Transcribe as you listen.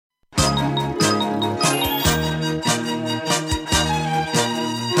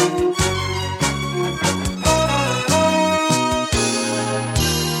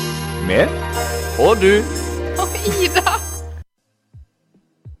Og du. Og Ida.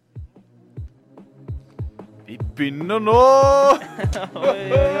 Vi begynner nå.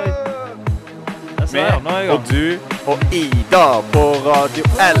 Med og du og Ida på Radio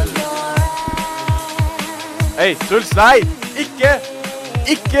L. Hei, Truls, nei!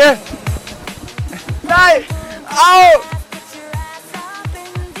 Ikke! Nei! Au!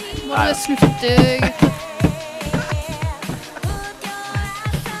 Må du slutte, gutter?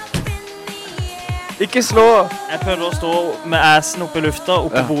 Ikke slå! Jeg prøvde å stå med assen oppe i lufta,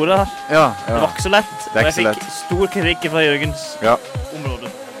 oppe på bordet her. Ja. Det var ikke så lett. Det er ikke så jeg lett. fikk stor kritikk fra Jørgens område.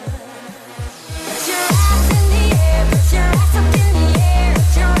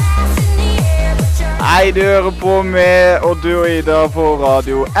 Nei, du hører på med og du og Ida på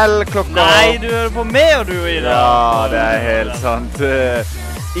Radio L klokka. Nei, du hører på med og du og Ida. Ja, det er helt sant.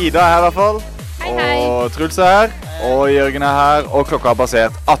 Ida er her i hvert fall. Hei. Og Truls er her. Og Jørgen er her. Og klokka har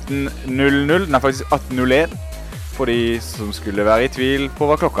passert 18.00. Den er faktisk 18.01. For de som skulle være i tvil på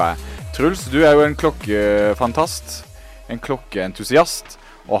hva klokka er. Truls, du er jo en klokkefantast. En klokkeentusiast.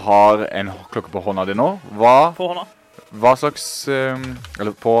 Og har en klokke på hånda di nå. På hånda. Hva slags...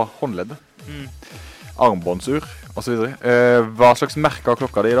 eller på håndleddet. Armbåndsur og så videre. Hva slags merke av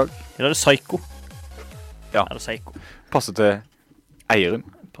klokka di i dag? I dag er det Seiko. Ja. Er det Seiko? Passer til eieren.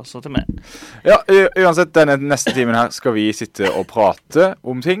 Passer til meg. Ja, uansett, denne neste timen her skal vi sitte og prate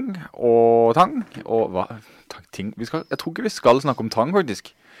om ting og tang. Og hva? Ting? Jeg tror ikke vi skal snakke om tang,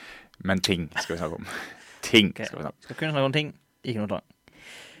 faktisk. Men ting skal vi snakke om. Ting skal vi snakke om. Skal kunne snakke om ting, ikke noe tang.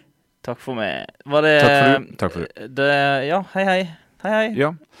 Takk for meg. Var det... Takk for du. Ja, hei.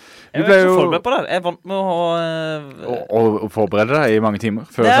 Ja. Jeg var ikke så forberedt på det. Jeg er vant med å ha... Og forberede deg i mange timer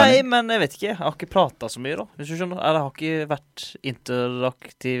før Nei, sending. men jeg vet ikke. Jeg har ikke pratet så mye da. Hvis du skjønner. Eller jeg har ikke vært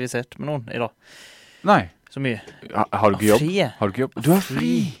interaktivisert med noen i dag. Nei. Så mye. Har du ikke jobb? Fri. Har du ikke jobb? Du er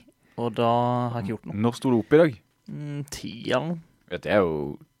fri. Og da har jeg ikke gjort noe. Når stod du opp i dag? 10 eller noe. Det er jo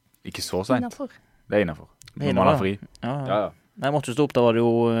ikke så sent. Innenfor. Det er innenfor. Når man er fri. Ja. Nei, jeg måtte stå opp, da var det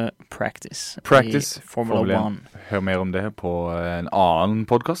jo practice i Formula 1. Hør mer om det på en annen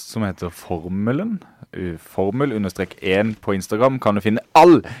podcast som heter Formelen. Formel_1 på Instagram kan du finne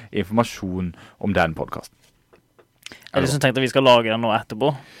all informasjon om den podcasten. Jeg liksom tenkte at vi skal lage den nå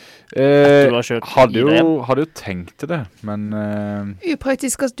etterpå. Hadde jo tenkt til det, men...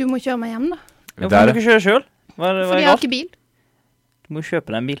 Upraktisk at du må kjøre meg hjem, da. Hvorfor må du ikke kjøre selv? Fordi jeg har ikke bil. Du må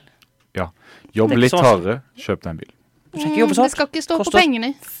kjøpe deg en bil. Ja, jobb litt hardere, kjøp deg en bil. Det skal ikke stå på pengene.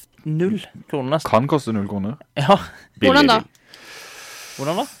 0 kroner nesten. Kan koste 0 kroner. Ja. Hvordan da?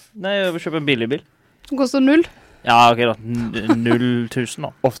 Nei, jeg vil kjøpe en billig bil. Som koster 0? Ja, ok da. 0.000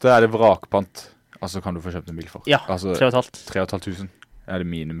 da. Ofte er det vrakpant. Altså kan du få kjøpt en bil for. Ja, altså, 3.500 er det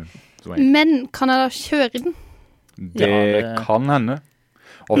minimum. Men kan jeg da kjøre den? Det kan hende.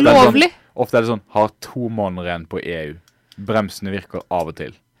 Lovlig? Ofte er det sånn, har 2 måneder igjen på EU. Bremsene virker av og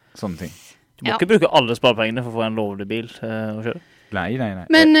til. Sånne ting. Du må ikke bruke alle sparepengene for å få en lovlig bil å kjøre. Nei.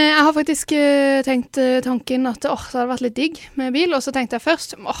 Men jeg har faktisk tenkt tanken at det hadde vært litt digg med bil, og så tenkte jeg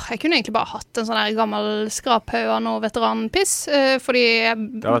først, jeg kunne egentlig bare hatt en sånn her gammel skraphaug av noe veteranpiss, fordi jeg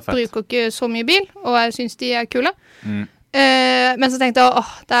bruker ikke så mye bil, og jeg synes de er kule. Men så tenkte jeg,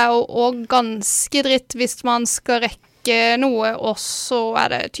 det er jo også ganske dritt hvis man skal rekke noe, og så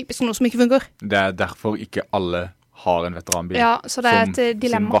er det typisk noe som ikke funker. Det er derfor ikke alle har en veteranbil. Ja, så det er et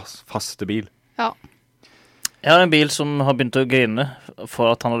dilemma. Som sin faste bil. Ja. Jeg har en bil som har begynt å grine for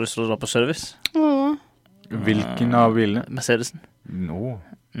at han har lyst til å dra på service. Hvilken av bilene? Mercedesen. Nå.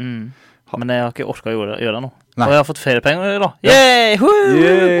 Men jeg har ikke orket å gjøre det nå. Nei. Og jeg har fått feriepenger da. Yay!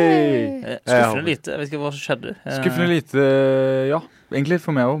 Skuffende lite, jeg vet ikke hva som skjedde. Skuffende lite, ja. Egentlig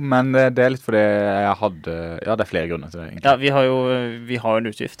for meg også, men det er litt fordi jeg hadde... Ja, det er flere grunner til det, egentlig. Ja, vi har jo en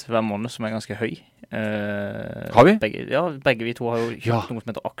utgift hver måned som er ganske høy. Har vi? Begge vi to har jo kjøpt noe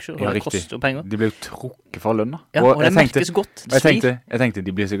som heter aksjer, og det koster jo penger. De blir jo trukket fra lønna. Ja, og det merkes godt. Jeg tenkte,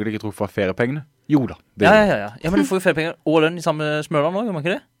 de blir sikkert ikke trukket fra feriepengene. Jo da. Ja, men du får jo feriepenger og lønn i samme smøla nå, gjør man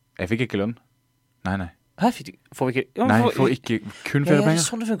ikke det? Jeg fikk ikke lønn. Nei. Her får vi ikke... Nei, vi får ikke kun feriepenger. Ja,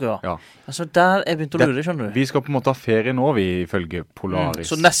 sånn det funker, ja. Altså, der er begynt å lure, skjønner du. Vi skal på en måte ha ferie nå, vi ifølge Polaris.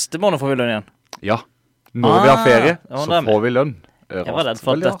 Så neste måned får vi lønn igjen? Ja. Når vi har ferie, så får vi lønn. Jeg var redd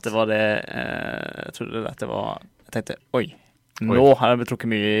for at dette var det... Jeg trodde dette var... Jeg tenkte, oi. Nå har jeg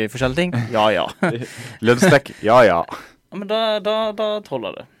betrukket mye i forskjellige ting. Ja. Lønnstrekk, ja. Men da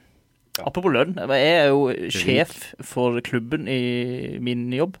tåler det. Ja. Apropos lønn, jeg er jo sjef for klubben i min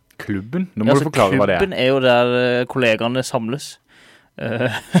jobb. Klubben? Nå må du forklare hva det er. Klubben er jo der kollegene samles.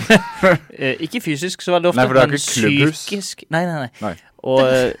 Ikke fysisk så veldig ofte, men psykisk. Nei. Og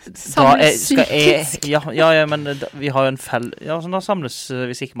men vi har jo en sånn da samles,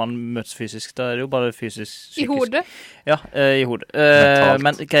 hvis ikke man møtes fysisk, da det jo bare fysisk, psykisk. I hodet? Ja, i hodet.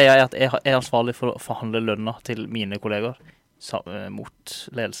 Men greia at jeg er ansvarlig for å forhandle lønna til mine kolleger mot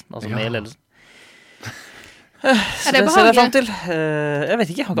ledelsen, altså med ledelsen. Er det behagelig? Jeg vet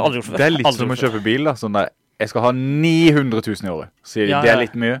ikke, jeg har ikke aldri gjort det. Det litt som å kjøpe bil da, sånn der, jeg skal ha 900 000 i året. Sier de, det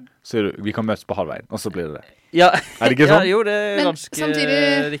litt mye, sier du, vi kan møtes på halvveien, og så blir det. Ja, er det ikke sånn? Jo, det er ganske samtidig,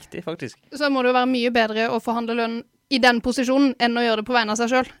 riktig, faktisk. Så må det jo være mye bedre å forhandle lønn i den posisjonen enn å gjøre det på vegne av seg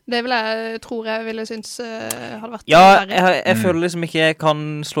selv. Det tror jeg ville synes hadde vært verre. Jeg føler liksom ikke jeg kan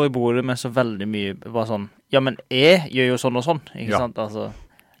slå i bordet med så veldig mye, bare sånn, ja, men jeg gjør jo sånn og sånn, ikke sant? Altså,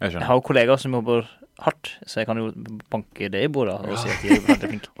 jeg har jo kollegaer som jobber hardt, så jeg kan jo banke det i bordet og si at de er veldig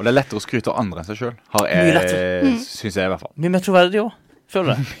flinke. Og det er lettere å skryte av andre enn seg selv, synes jeg i hvert fall. Mye mer troverdig også,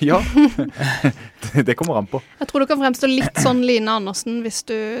 føler jeg. Ja, det kommer an på. Jeg tror du kan fremstå litt sånn Line Andersen hvis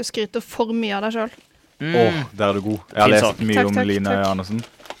du skryter for mye av deg selv. Der er du god. Jeg har lest mye om Line Andersen.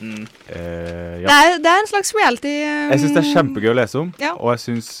 Det er en slags reality. Jeg synes det er kjempegøy å lese om, og jeg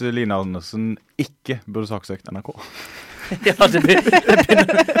synes Line Andersen ikke burde saksøkt NRK. Ja,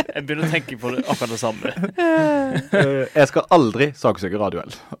 jeg begynner å tenke på det, akkurat det samme. Jeg skal aldri saksøke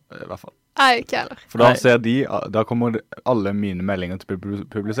Radioel, i hvert fall. Nei, ikke heller. For da kommer alle mine meldinger til å bli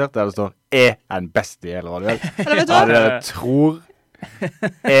publisert, der det står, jeg er den beste i hele Radioel. Eller vet du hva? Jeg tror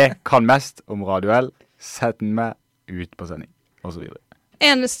jeg kan mest om Radioel, sett meg ut på sending, og så videre.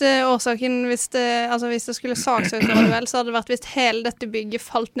 Eneste årsaken hvis det skulle saksøke Radioel, så hadde det vært hvis hele dette bygget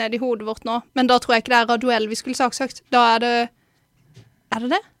falt ned i hodet vårt nå. Men da tror jeg ikke det er Radioel vi skulle saksøkt. Da er det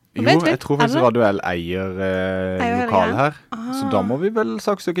det? Jo, jeg tror faktisk Radioel eier lokal her. Så da må vi vel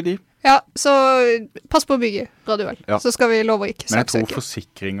saksøke de. Ja, så pass på å bygge Radioel. Så skal vi love å ikke saksøke. Men jeg tror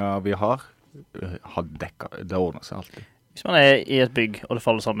forsikringer vi har dekket. Det ordner seg alltid. Hvis man er i et bygg og det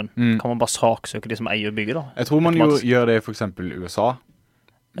faller sammen, kan man bare saksøke de som eier bygget da? Jeg tror man gjør det i for eksempel USA.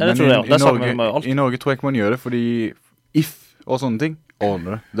 Men i Norge tror jeg ikke man gjør det, fordi if og sånne ting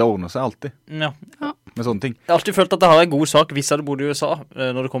ordner det. Det ordner seg alltid. Ja. Med sånne ting. Jeg har alltid følt at det har en god sak hvis jeg hadde bodd i USA,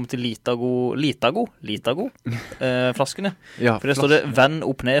 når det kommer til Litago-flaskene. Ja, for det står det venn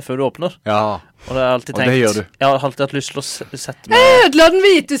opp ned før du åpner. Ja, og det har jeg alltid tenkt, det gjør du. Jeg har alltid hatt lyst til å sette meg... Ødela den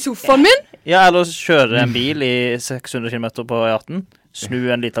hvite sofaen min! Ja, eller kjøre en bil i 600 km på E18, snu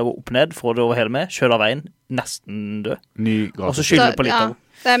en Litago opp ned, få det over hele med, kjøre av veien, nesten død. Og så skylle på Litago.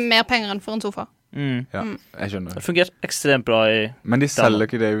 Det er mer penger enn for en sofa. Ja, jeg skjønner det. Det fungerer ekstremt bra i Men de selger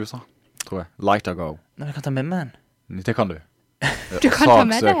ikke det i USA, tror jeg. Litago. Nei, du kan ta med meg en. Det kan du. Du kan ta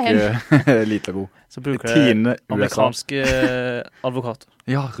med deg en. Saksøke Litago. Så bruker jeg amerikanske advokater.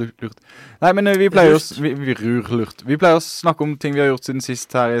 Ja, lurt. Nei, men vi pleier å snakke om ting vi har gjort siden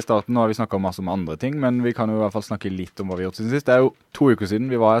sist her i starten. Nå har vi snakket om masse om andre ting, men vi kan jo i hvert fall snakke litt om hva vi har gjort siden sist. Det er jo 2 uker siden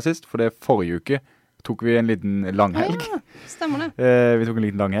vi var her sist, for det forrige uke tok vi en liten langhelg. Ja, stemmer det. Vi tok en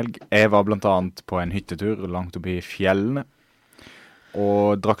liten langhelg. Jeg var blant annet på en hyttetur langt oppe i fjellene,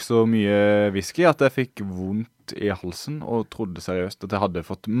 og drakk så mye whisky at jeg fikk vondt i halsen, og trodde seriøst at jeg hadde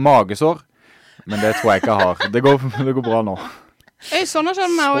fått magesår. Men det tror jeg ikke jeg har. Det går bra nå. Sånn har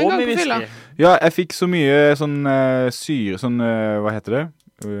skjedd meg også en gang på fylla. Ja, jeg fikk så mye sånn syre, hva heter det?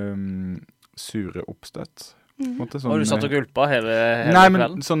 Sure oppstøtt. Sånn, og du satt og gulpa hele nei,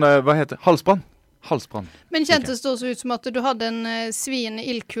 kvelden? Men sånn, hva heter det? Halsbrann. Men kjentes det også ut som at du hadde en sviende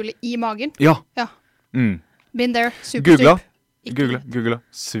ildkule i magen? Ja. Been there, Google.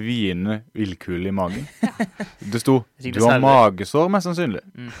 Sviende ildkule i magen. Det sto, du har magesår mest sannsynlig.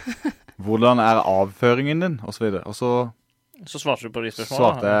 Hvordan er avføringen din? Og så videre. Og så svarte du på de spørsmålene?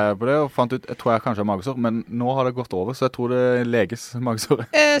 Svarte jeg på det, og fant ut, jeg tror jeg kanskje har magesår, men nå har det gått over, så jeg tror det leges magesår.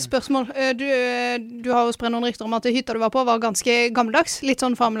 Spørsmål. Du har jo spredt noen rykter om at hytta du var på var ganske gammeldags, litt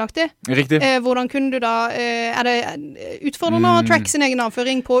sånn farmelaktig. Riktig. Hvordan kunne du da, er det utfordrende å tracke sin egen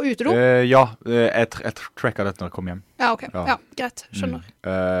avføring på utedo? Ja, jeg tracket dette når jeg kom hjem. Ja, ok. Ja, greit. Skjønner.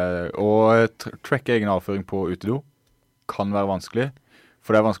 Og tracke egen avføring på utedo kan være vanskelig.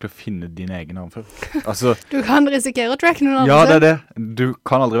 For det er vanskelig å finne din egen avføring. Altså, du kan risikere å tracke noen andre. Ja, det er det. Du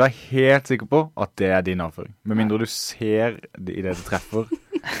kan aldri være helt sikker på at det er din avføring. Med mindre du ser det i det du treffer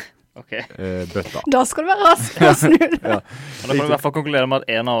bøtta. Da skal du være rask og snu det. Ja. Da kan du i hvert fall konkludere med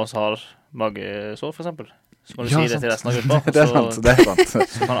at en av oss har magesår, for eksempel. så kan du si det til resten av gruppa. Det er sant, det er sant.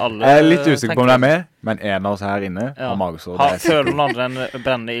 Så kan alle jeg er litt usikker på om det er med, men en av oss her inne har magesår. Føler noen andre en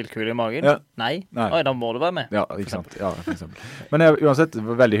brennende ildkule i magen? Ja. Nei. Oi, da må det være med. Ja, ikke sant. Ja, for eksempel. Men uansett, det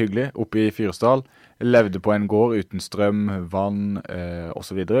var veldig hyggelig. Oppe i Fyresdal. Levde på en gård uten strøm, vann, og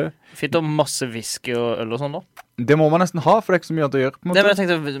så videre. Fint å masse whisky og øl og sånn da? Det må man nesten ha, for det er ikke så mye annet å gjøre, på en måte. Det var jeg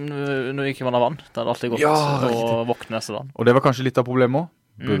tenkte, når ikke man har vann, det hadde alltid gått å våkne neste dag. Og det var kanskje litt av problemet også.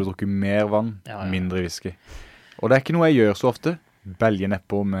 Burde drukke mer vann, mindre whisky. Og det er ikke noe jeg gjør så ofte. Belge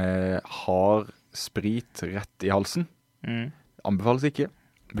nedpå med hard sprit rett i halsen. Anbefales ikke,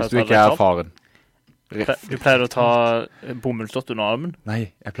 hvis du ikke er erfaren. Du pleier å ta bomullsdott under armen? Nei,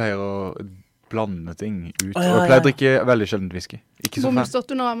 jeg pleier å blande ting ut. Og jeg pleier å drikke veldig sjeldent whisky.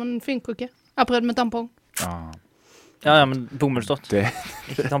 Bomullsdott under armen funker ikke. Jeg har prøvd med tampong. Ja, men bomullsdott.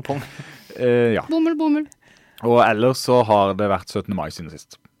 Ikke tampong. Ja. Bomull. Og ellers så har det vært 17. mai siden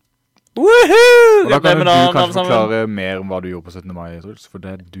sist. Woohoo! Og da kan du kanskje forklare mer om hva du gjorde på 17. mai, Truls. For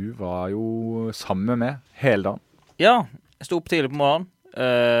du var jo sammen med meg hele dagen. Ja, jeg stod opp tidlig på morgenen.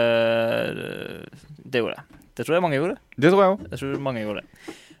 Det gjorde jeg. Det tror jeg mange gjorde. Det tror jeg også. Jeg tror mange gjorde det.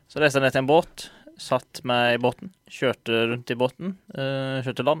 Så reiste jeg ned til en båt, satt meg i båten, kjørte rundt i båten,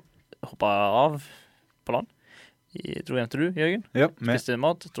 kjørte land, hoppet av på land. Dro hjem til du, Jørgen. Ja, spiste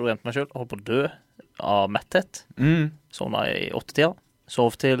mat, dro hjem til meg selv, holdt på å dø av metthet. Sovna i 8-tida.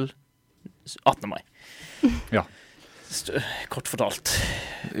 Sov til 18. mai. Ja. Kort fortalt.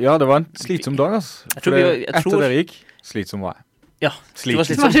 Ja, det var en slitsom dag, altså. Etter dere gikk, slitsom var jeg. Ja, du var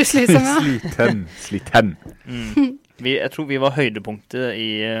slitsom. Var du slitsom, ja? Sliten. Jeg tror vi var høydepunktet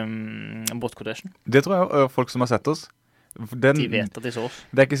i båtkortesjen. Det tror jeg folk som har sett oss. De vet at de så oss.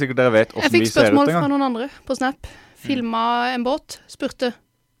 Det er ikke sikkert dere vet hvordan vi ser ut. Jeg fikk spørsmål fra noen andre på Snap. Filmet en båt, spurte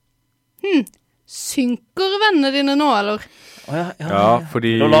synker vennene dine nå, eller? Ja,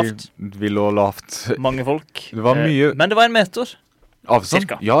 fordi vi lå lavt. Mange folk. Det var mye. Men det var 1 meter. Avstand?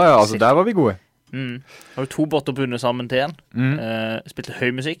 Cirka. Ja, altså der var vi gode. Har du 2 båter bundet sammen til en. Spilte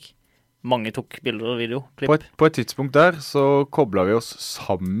høy musikk. Mange tok bilder og videoklipp. På et tidspunkt der så koblet vi oss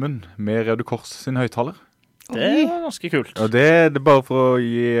sammen med Røde Kors sin høyttaler. Det var ganske kult. Og det er bare for å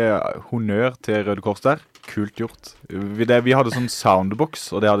gi honnør til Røde Kors der. Kult gjort. Vi hadde sånn soundbox,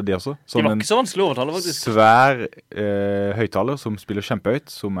 og det hadde de også. Sånn det var ikke så vanskelig å overtale, faktisk. Svær høyttaler som spiller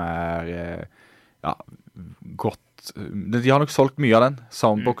kjempehøyt, som er godt. De har nok solgt mye av den,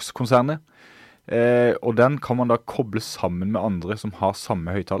 Soundbox-konsernet. Og den kan man da koble sammen med andre som har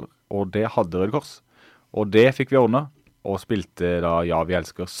samme høyttaler. Og det hadde Røde Kors. Og det fikk vi ordnet, og spilte da Ja, vi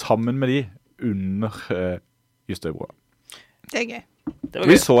elsker, sammen med de under Justøybroa. Det er gøy.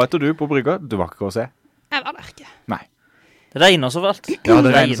 Vi så etter du på brygga, du var ikke å se. Jeg var der ikke. Nei. Det regner så fælt. Ja,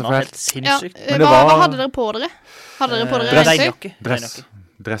 det regner så fælt. Helt sinnssykt. Ja, hva hadde dere på dere? Hadde dere på dere regnjakke?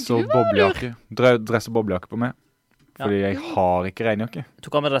 Dress og boblejakke. Dress og boblejakke på meg. Fordi jeg har ikke regnjakke. Jeg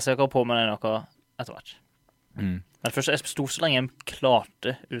tok av meg dressjakka og på med den jakka etter hvert. Men først jeg stod så lenge jeg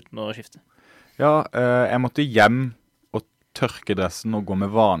klarte uten å skifte. Ja, jeg måtte hjem og tørke dressen og gå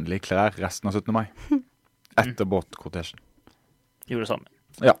med vanlige klær resten av 17. mai. Etter båtkortesjen. Gjorde det samme.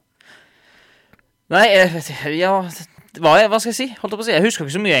 Ja. Nei, hva skal jeg si? Holdt på å si. Jeg husker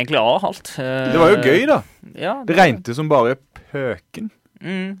ikke så mye egentlig av alt. Det var jo gøy da. Ja, det regnte som bare pøken.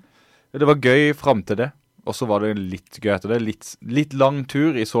 Det var gøy frem til det. Og så var det litt gøy etter det. Litt lang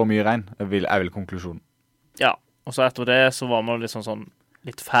tur i så mye regn, er vel konklusjonen. Ja, og så etter det så var man litt sånn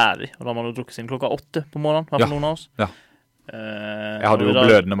litt ferdig. Og da man jo drukket sin klokka 8 på morgenen, i hvert fall noen av oss. Ja. Jeg hadde jo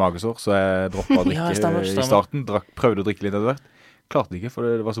blødende magesår, så jeg droppet å drikke i starten. Prøvde å drikke litt etter hvert. Klarte ikke, for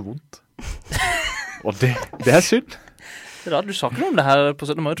det var så vondt. Og det er synd. Det er rart, du sa ikke noe om det her på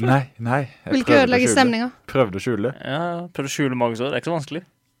 17. mai, tror jeg. Nei. Vil ikke ødelegge stemninga. Prøvde å skjule. Ja, prøvde å skjule magesår. Det er ikke så vanskelig.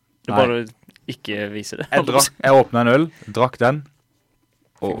 Du bare ikke viser det. Jeg åpnet en øl, drakk den,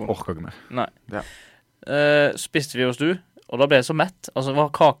 og orket ikke mer. Nei. Ja. Spiste vi hos du, og da ble jeg så mett. Altså, det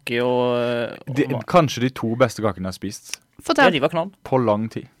var kake og kanskje de 2 beste kakene jeg har spist. Fortell. Ja, de var knall. På lang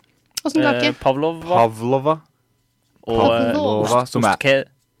tid. Hvordan kake? Pavlova. Pavlova, som er...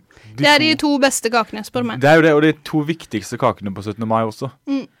 Det er de 2 beste kakene, spør meg. Det er jo det, og de 2 viktigste kakene på 17. mai også,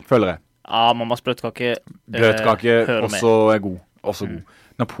 føler jeg. Ja, mammas bløtkake også er god.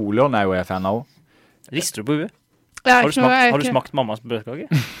 Napoleon er jo jeg fan av. Rister du på huet? Har du smakt mammas bløtkake?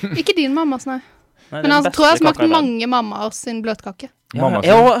 Ikke din mammas, nei. Men jeg tror jeg har smakt mange mammas sin bløtkake. Ja,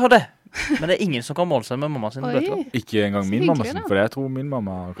 hør det. Men det er ingen som kan måle seg med mammas sin bløtkake. Ikke engang min mamma sin, for jeg tror min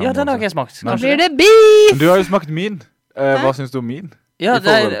mamma kan måle seg. Ja, den har ikke jeg smakt. Da blir det beef! Du har jo smakt min. Hva synes du om min? Ja,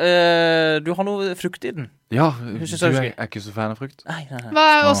 du har noe frukt i den. Ja, du er ikke så fan av frukt. Nei.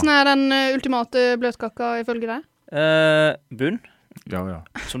 Hvordan er den ultimate bløtkaka ifølge deg? Bunn,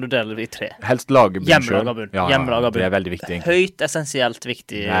 Som du deler i 3. Helst lage bunn selv. Hjemmelaget bunn. Hjemmelaget bunn. Det veldig viktig, egentlig. Høyt, essensielt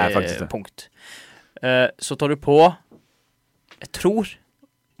viktig punkt. Så tar du på, jeg tror,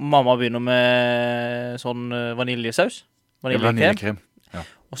 mamma begynner med sånn vaniljesaus. Vaniljekrem. Ja.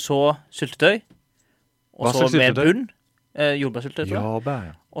 Og så syltetøy. Og så med bunn. Jordbærsyltetøy, tror jeg. Jordbær,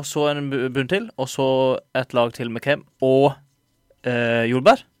 ja. Og så en bunn til. Og så et lag til med krem. Og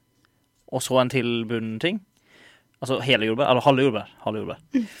jordbær. Og så en til bunn-ting. Altså hele jordbær, eller halve jordbær.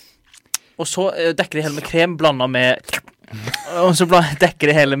 Og så dekker det hele med krem blandet med... Og så dekker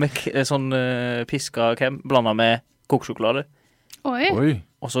det hele med sånn piska krem blandet med kokosjokolade. Oi.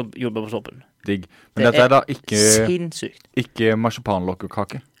 Og så jordbær på toppen. Digg. Men dette da ikke... Sinnssykt. Ikke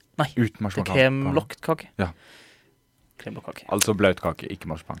marsipanlokkekake? Nei, uten marsipan. det er kremlokkkake. Ja. Kremlokkkake. Altså bløtkake,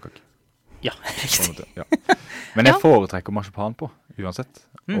 ikke marsipankake. Ja, riktig. Ja. Men jeg foretrekker marsipan på, uansett.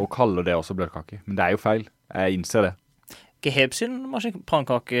 Og kaller det også bløtkake. Men det er jo feil. Jeg innser det. Geheb sin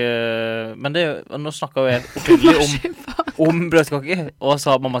marsipankake, men nå snakker jeg opprinnelig om bløtkake, og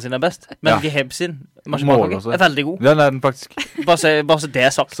sa at mamma sin er best. Men Geheb sin marsipankake er veldig god. Ja, det er den faktisk. Bare så det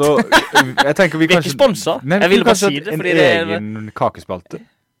er sagt. Så jeg tenker vi er kanskje... ikke sponset. Jeg vil bare si det, fordi det er... En egen kakespalte.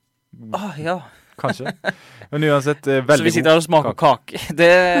 Ja. Kanskje. Men uansett, veldig god. Så vi sitter her og smaker kake. Det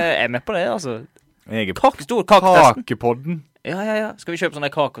er med på det, altså. Stor kaketesten. Kakepodden. Ja. Skal vi kjøpe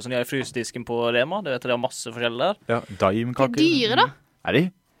sånne kaker som de har i frysedisken på Rema? Det vet jeg, det er masse forskjellig der. Ja, daimkaker. Det er dyre, da. Er de?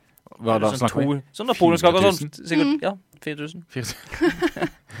 Hva da snakker vi? Sånn napoleonskaker og sånt. Sikkert, 4 000.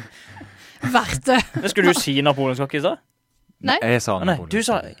 Verdt det. Men skulle du si napoleonskake i stad? Nei. Jeg sa napoleonskake. Du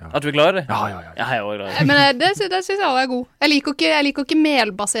sa at du er glad i det? Ja. Jeg er også glad i det. Men det synes jeg også er god. Jeg liker ikke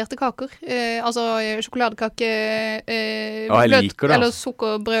melbaserte kaker. Altså sjokoladekake, bløt, eller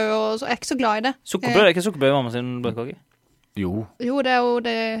sukkerbrød, og så er jeg ikke så glad i det. Sukkerbrød er ikke sukkerbrød i mamma sin bløtkake? Jo, det er jo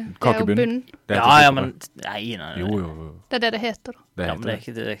det. Kakebunn. Det er jo bunn. Ja, men nei. Jo. Det er det heter, da. Ja, men det er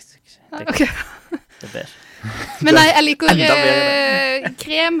ikke direkte. Det er bedre. Men nei, jeg liker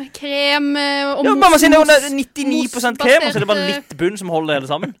krem og ja, mamma sin er jo 99% krem, og så er det bare litt bunn som holder det hele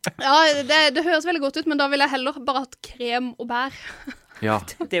sammen. Ja, det høres veldig godt ut, men da vil jeg heller bare hatt krem og bær. Ja,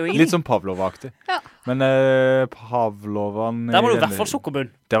 litt som Pavlova-aktig. Ja. Men Pavlovan... Der var det i hvert fall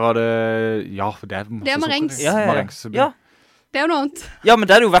sukkerbunn. Der var det... Ja, for det er masse marengs. Marengsbunn. Ja. Det er jo noe annet. Ja, men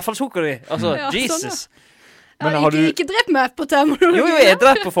der er det jo i hvert fall sukker i. Altså, Jesus. Sånn, ja. Ikke drep meg på terminologi. Jo, jeg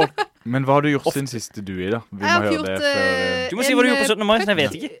dreper folk. Men hva har du gjort siden siste du i da? Vi må høre det før... Du må si hva du gjorde på 17. mai, så jeg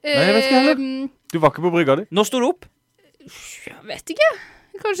vet ikke. Nei, jeg vet ikke heller. Du var ikke på brygga di. Når stod du opp? Jeg vet ikke.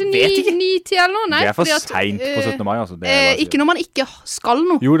 Kanskje 9-10 eller noe. Nei, det er for sent på 17. mai, altså. Ikke når man ikke skal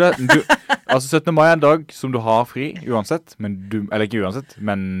noe. Jo, altså 17. mai er en dag som du har fri, uansett. Eller ikke uansett,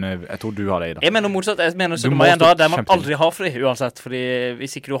 men jeg tror du har det i dag. Jeg mener motsatt. Jeg mener 17. mai er en dag der man aldri har fri, uansett. Fordi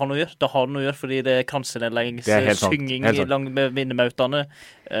hvis ikke du har noe å gjøre, da har du noe å gjøre, fordi det er kransenedleggelse, synging med vindemautene.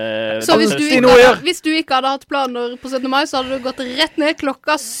 Så hvis du ikke hadde hatt planer på 17. mai, så hadde du gått rett ned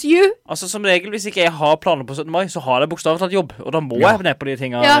klokka 7. Altså som regel, hvis ikke jeg har planer på 17. mai, så har jeg bokstavelig tatt jobb. Og da må jeg ned på de tingene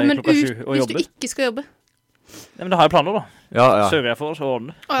klokka 7 og jobbe. Hvis du ikke skal jobbe. Ja, men da har jeg planer da. Ja. Sørger jeg for å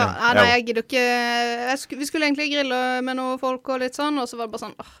ordne. Nei, jeg gidder ikke. Vi skulle egentlig grille med noen folk og litt sånn, og så var det bare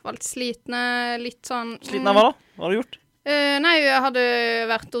sånn, var litt slitne, litt sånn... Slitne av hva da? Hva har du gjort? Nei, jeg hadde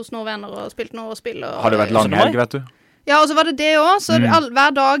vært hos noen venner og spilt noe spill. Har det vært langhelg, vet du? Ja, og så var det også, så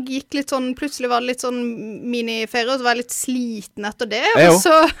hver dag gikk litt sånn, plutselig var det litt sånn miniferie, og så var jeg litt sliten etter det.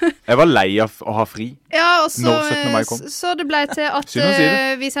 Jeg var lei av å ha fri når 17. mai kom. Så det ble til at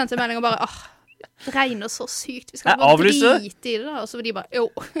vi sendte melding og bare, det regner så sykt, vi skal bare drite i det da, og så var de bare, jo.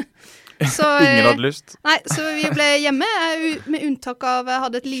 Ingen hadde lyst. Nei, så vi ble hjemme, med unntak av jeg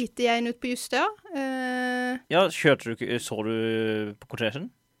hadde et lite gjein ut på Justøya. Ja, så du på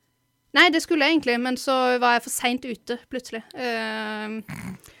kortesjen? Nei, det skulle jeg egentlig, men så var jeg for sent ute, plutselig.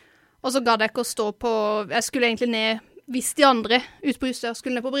 Og så gadd jeg ikke å stå på... Jeg skulle egentlig ned... Hvis de andre ute på Justøya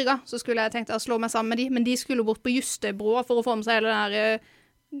skulle ned på brygga, så skulle jeg tenkt å slå meg sammen med de. Men de skulle bort på Justøybroa for å få med seg hele den her...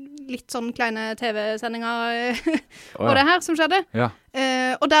 litt sånn kleine TV-sendinger og det her som skjedde. Ja.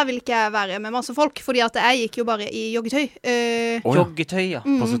 Og der vil ikke jeg være med masse folk, fordi at jeg gikk jo bare i joggetøy. Joggetøy, ja.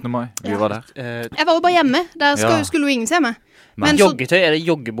 På 17. mai, vi var der. Jeg var jo bare hjemme, der skulle jo ingen se meg. Men joggetøy, er det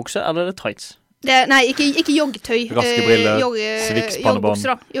joggebukse eller er det tights? Nei, ikke joggetøy. Raske briller, sviks, pannebånd.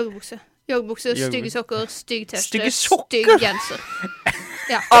 Joggebukse, stygge sokker, stygg t-shirt, stygg genser.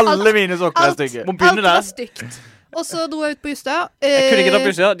 Ja, alle mine sokker er stygge. Alt var stygt. Og så dro jeg ut på Justøya. Jeg kunne ikke dra på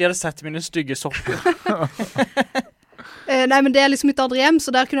Justøya, de hadde sett mine stygge sokker. Nei, men det liksom mitt andre hjem,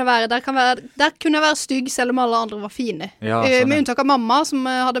 så der kunne jeg være stygg, selv om alle andre var fine. Ja, sånn, med unntak av mamma, som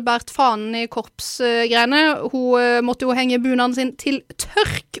hadde bært fanen i korpsgreiene. Hun måtte jo henge bunaden sin til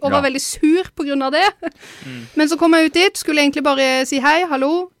tørk, og var veldig sur på grunn av det. Men så kom jeg ut dit, skulle egentlig bare si hei,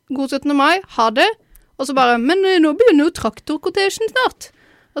 hallo, god 17. mai, ha det. Og så bare, men nå begynner jo traktorkortesjen snart.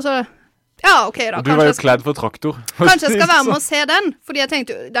 Og så... Ja, ok da. Du var jo kledd for traktor. Kanskje jeg skal være med og se den, fordi jeg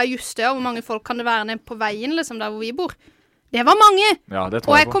tenkte, det er just det, hvor mange folk kan det være ned på veien, liksom, der hvor vi bor. Det var mange! Ja, det tror jeg på.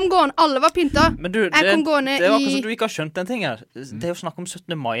 Og jeg kom gående, alle var pynta. Men du, det er akkurat som du ikke har skjønt den ting her. Det er jo snakk om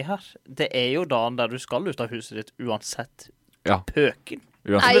 17. mai her. Det er jo dagen der du skal ut av huset ditt, uansett pøken.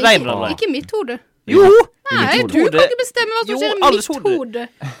 Nei, ikke mitt hode. Jo! Nei, du kan ikke bestemme hva som skjer i mitt hode.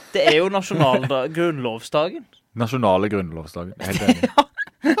 Det er jo grunnlovsdagen. Nasjonale grunnlovsdagen, helt enig.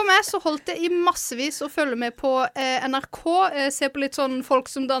 For meg så holdt det i massevis å følge med på NRK, se på litt sånn folk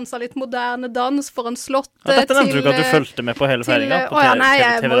som danser litt moderne dans foran slott. Dette nevnte du ikke at du følte med på hele feiringen? Nei,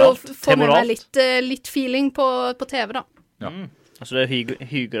 jeg må få med meg litt feeling på TV da. Ja, altså det er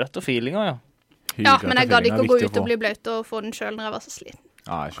hygerett og feelinger, ja. Ja, men jeg gadd ikke å gå ut og bli bløt og få den selv når jeg var så sliten.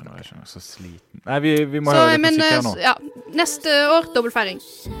 Ja, jeg skjønner, så sliten. Nei, vi må høre litt musikk her nå. Ja, neste år, dobbeltfeiring.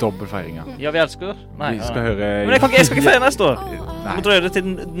 Dobbeltfeiring, ja. Ja, vi elsker. Nei, vi skal høre... Men jeg skal ikke feire neste år. Vi må drøye det til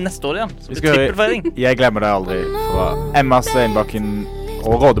neste år igjen. Så det blir trippelfeiring. Jeg glemmer det aldri. Fra Emma Steinbakken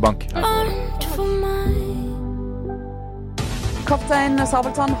og Rådebank. Kaptein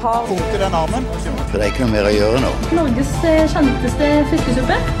Sabeltann har punktet den armen. For det er ikke noe mer å gjøre nå. Norges kjenteste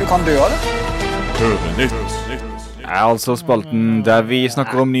fiskesuppe. Du kan gjøre det. Høre nytt. Er altså spalten der vi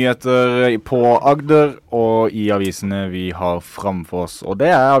snakker om nyheter på Agder og i avisene vi har framfor oss. Og det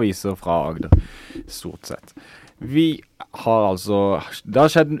er aviser fra Agder, stort sett. Vi har altså... Det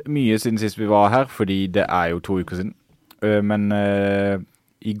har skjedd mye siden sist vi var her, fordi det er jo 2 uker siden. Men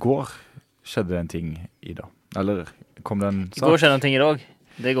i går skjedde det en ting i dag. Eller kom det en sak? I går skjedde en ting i dag.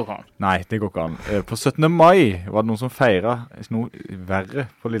 Det går ikke an. Nei, det går ikke an. På 17. mai var det noen som feiret noe verre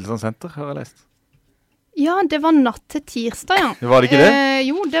på Lillesand Senter, har jeg lest. Ja, det var natt til tirsdag, ja. Var det ikke det?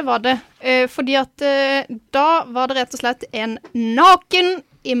 Jo, det var det. Fordi at da var det rett og slett en naken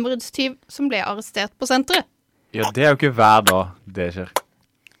innbruddstyv som ble arrestert på senteret. Ja, det er jo ikke hver dag det skjer.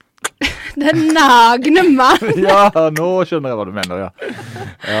 Den nagne mann. Ja, nå skjønner jeg hva du mener, ja.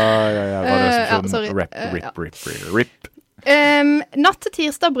 Ja, var det sånn rip. Natt til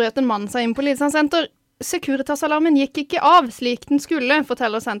tirsdag brøt en mann seg inn på Lillesand Senter. Securitas-alarmen gikk ikke av slik den skulle,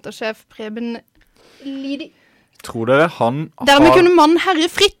 forteller sentersjef Preben Lidi. Tror dere han Dermed kunne mannen herre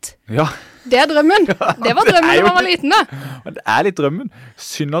fritt. Ja. Det er drømmen. Det var drømmen da han var liten, da. Men det er litt drømmen.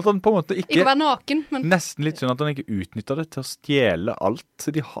 Synd at han på en måte ikke være naken, men... Nesten litt synd at han ikke utnyttet det til å stjele alt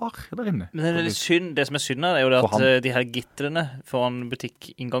de har der inne. Men det er litt synd. Det som er synd her er jo det at de her gittrene foran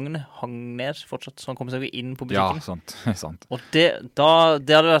butikkinngangene hang ned fortsatt, så han kommer seg inn på butikken. Ja, sant. Og det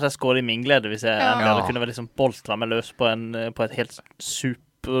hadde vært et skål i min glede hvis jeg hadde kunne være liksom boltra meg løs på et helt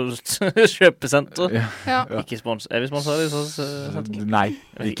kjøpesenter. Ja. Ikke spons. Er vi sponsorer? Nei,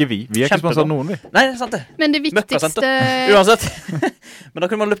 ikke vi. Vi er ikke sponsorer noen, vi. Nei, det er sant det. Men det viktigste... Uansett. Men da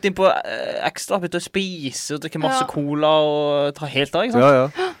kunne man løpt inn på ekstra, begynte å spise og drikke masse cola og ta helt av, ikke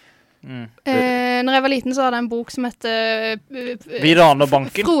sant? Ja. Når jeg var liten så hadde jeg en bok som heter Vi raner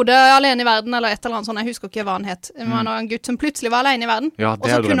banken. Frode alene i verden, eller et eller annet sånt. Jeg husker ikke hva han het. Det var en gutt som plutselig var alene i verden. Ja, og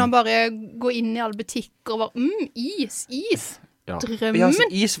så kunne han bare gå inn i alle butikker og bare, is. Ja. Drømmen. Ja, så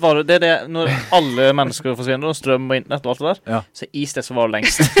is var det når alle mennesker forsvinner, og strøm og internett og alt det der, så is det som var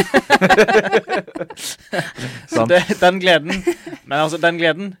lengst. Så den gleden, men altså den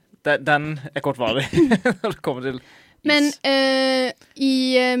gleden, den er kortvarig når det kommer til is. Men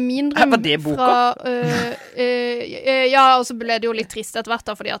i min drøm var det boka? Ja, og så ble det jo litt trist etter hvert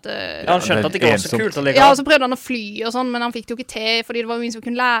da, fordi at han skjønte at det ikke var så kult å ligge. Ja, og så prøvde han å fly og sånn, men han fikk det jo ikke til, fordi det var jo ingen som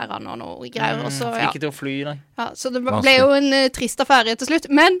kunne lære han og noe greier. Og så, fikk ikke til å fly, nei. Ja, så det ble jo en trist affære til slutt,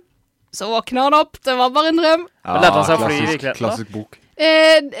 men så våkna han opp, det var bare en drøm. Ja, lærte han seg å fly virkelig. Klassisk bok.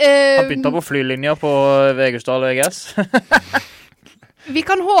 Han begynte på flylinja på Vegusdal og EGS. Vi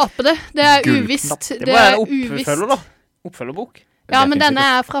kan håpe det. Det er uvisst. Det må være oppfølger da. Oppfølgerbok. Ja, men denne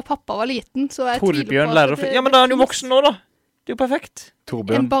er fra pappa var liten, så jeg Torbjørn lærer å fly. Ja, men da er han jo voksen nå da. Det er jo perfekt.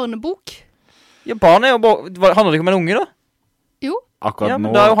 En barnebok. Ja, barn er jo handler det ikke om en unge da? Jo. Akkurat ja, men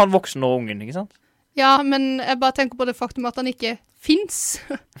nå. da er jo han voksen og ungen, ikke sant? Ja, men jeg bare tenker på det faktum at han ikke finnes.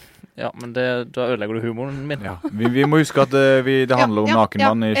 Ja, men da ødelegger du humoren min. Ja, vi må huske at det handler om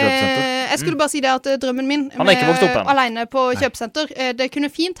nakenmann i kjøpesenter. Jeg skulle bare si det at drømmen min alene på kjøpesenter, det kunne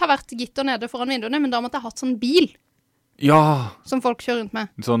fint ha vært gitter nede foran vinduene, men da måtte jeg hatt sånn bil. Ja. Som folk kjører rundt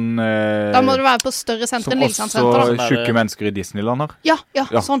med. Sånn, da må det være på større senter enn Lillesand Senter. Som også tjukke mennesker i Disneyland har. Ja,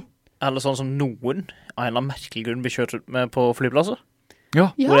 sånn. eller sånn som noen av en eller annen merkelig grunn blir kjørt ut med på flyplasser. Ja.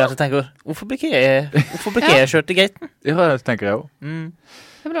 Hvor jeg tenker, hvorfor blir ikke jeg kjørt i gaten? Ja, det tenker jeg også.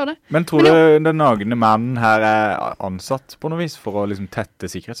 Jeg vil ha det. Men tror du den nagne mannen her er ansatt på noe vis for å liksom tette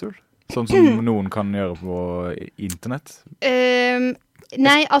sikkerhetshull? Sånn som noen kan gjøre på internett?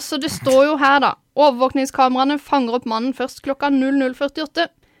 Nei, altså det står jo her da. Overvåkningskameraene fanger opp mannen først klokka 00:48.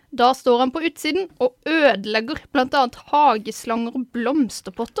 Da står han på utsiden og ødelegger blant annet hageslanger og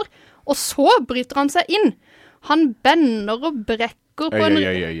blomsterpotter. Og så bryter han seg inn. Han bender og brekker på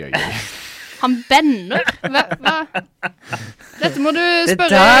Han bender? Hva? Dette må du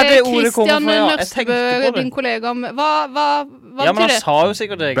spørre Christian Nørsbø, din kollega om. Hva betyr det? Ja, men han sa jo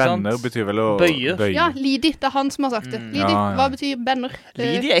sikkert det, ikke sant? Bender betyr vel å bøye. Ja, Lidi, det er han som har sagt det. Lidi, hva betyr bender?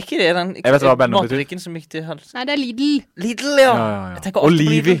 Lidi er ikke det, den jeg vet hva bender betyr. Som gikk til helse. Nei, det er Lidl. Lidl, ja. Og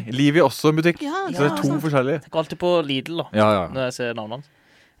Livi. Livi er også en butikk. Ja, så det er to forskjellige. Jeg tenker alltid på Lidl da, når jeg ser navnet hans.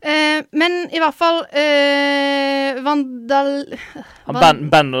 Men i hvert fall Han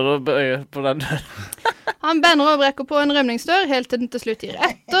banner og bøyer på den døren. Han banner og brekker på en rømningsdør helt til den til slutt gir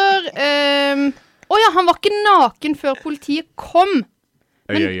etter. Han var ikke naken før politiet kom.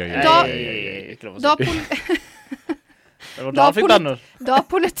 Da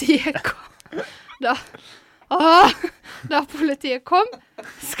politiet kom Da politiet kom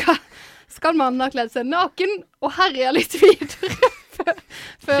skal mannen ha kledd seg naken og herje litt videre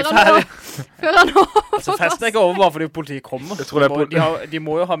før han altså festen er ikke over bare fordi politiet kommer. De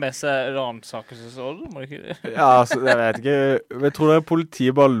må jo ha med seg ransakelsesorden, må de ikke det? Ja, altså, jeg vet ikke. Jeg tror det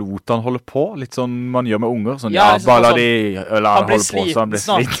politiet bare lot han holde på, litt sånn man gjør med unger. Sånn, bare la han holde på så han blir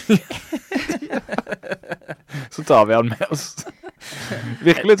sliten. Så tar vi han med oss.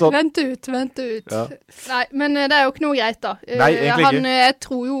 Virkelig sånn. Vent ut. Ja. Nei, men det er jo ikke noe greit da. Nei, egentlig ikke. Jeg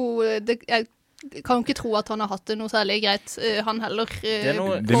tror jo... Jeg kan jo ikke tro at han har hatt det noe særlig greit, han heller. Det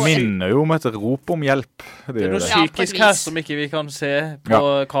minner jo om et rop om hjelp. Det er noe psykisk her som ikke vi kan se på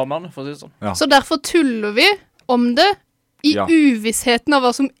kameraene, for å si det sånn. Ja. Så derfor tuller vi om det i uvissheten av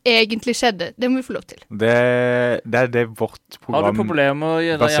hva som egentlig skjedde. Det må vi få lov til. Det er det vårt program har du problemer å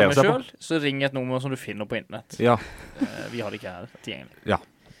gjøre deg hjemme selv, så ring et nummer som du finner på internett. Ja. Vi har det ikke her tilgjengelig. Ja.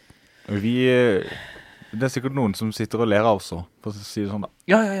 Det er sikkert noen som sitter og ler av oss også, for å si det sånn da.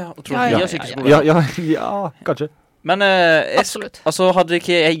 Ja. Og tror vi har sikkert problemer. Ja, kanskje. Men altså, hadde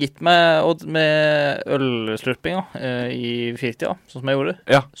ikke jeg gitt meg med ølslurpinger i fritida, sånn som jeg gjorde,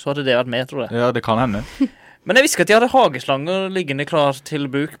 så hadde det vært med, tror jeg. Ja, det kan hende. Men jeg visste at de hadde hageslanger liggende klar til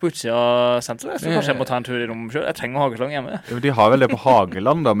bruk på utsida av senteret, så kanskje jeg må ta en tur i rommet selv. Jeg trenger hageslanger hjemme. Ja, de har vel det på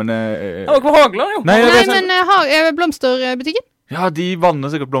Hageland da, men... Jeg var ikke på Hageland, jo. Nei, men blomsterbutikken? Ja, de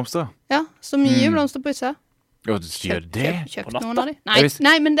vanner sikkert blomster. Ja, så mye blomster på utsida. Ja, du gjør det? Kjøpt noen av de?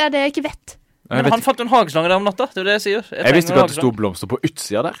 Nei, men det er det jeg ikke vet. Men han fant en hageslange der om natta, det er det jeg sier. Jeg visste ikke at det stod blomster på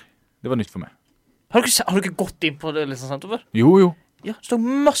utsida der. Det var nytt for meg. Har du ikke gått inn på det senteret før? Jo. Ja, det står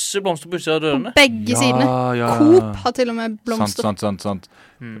masse blomster på utsida av dørene. På begge sidene. Coop har til og med blomster. Sant.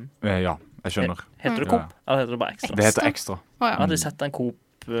 Ja, jeg skjønner. Heter det Coop, eller heter det bare Ekstra? Det heter Ekstra. Jeg hadde sett en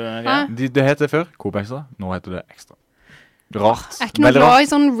Coop-greie. Det heter det før, Coop Ekstra. Nå heter det Ekstra. Rart. Jeg er ikke noe glad i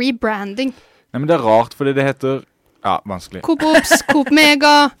sånn rebranding. Nei, men det er rart, fordi det heter... Ja, vanskelig. Coop Ops, Coop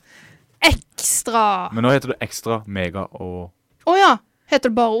Mega, Ekstra. Men nå heter det Ekstra, Mega og... Åja,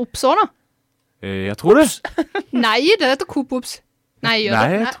 heter det bare Ops også da? Jeg tror det. Nei, det heter Coop Ops. Nei,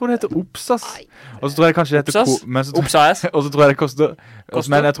 jeg tror det heter Ops, ass. Og så tror jeg kanskje det heter Ops AS. Og så tror jeg det koster...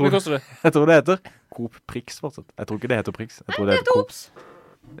 Men jeg tror det heter Coop Prix, fortsatt. Jeg tror ikke det heter Prix. Jeg tror det heter Ops.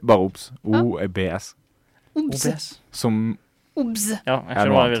 Bare Ops. O-B-S. OBS. Som... OBS. Ja, jeg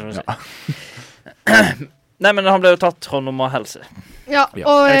skjønner hva jeg vil si. Nei, men han ble jo tatt hånd om av helse. Ja,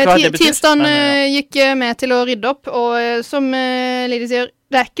 og tirsdagen gikk med til å rydde opp, og som Lidi sier,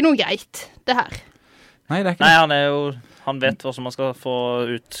 det er ikke noe greit, det her. Nei, det er ikke det. Nei, han vet hva som man skal få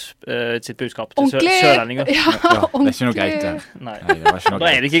ut sitt budskap til sørlendinger. Ja, det er ikke noe greit det her. Nei, da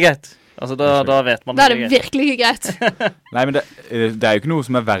er det ikke greit. Altså, da vet man det. Da er det virkelig ikke greit. Nei, men det er jo ikke noe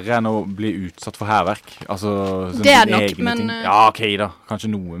som er verre enn å bli utsatt for hærverk. Altså, det er nok, men... Ting. Ja, ok da.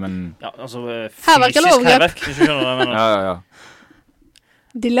 Kanskje noe, men... Ja, altså, fysisk hærverk, hvis du skjønner hva jeg mener. Ja.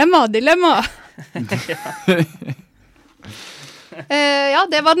 Dilemma. Ja,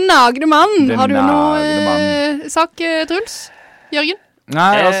 det var den nagne mannen. Har du noe sak, Truls? Jørgen?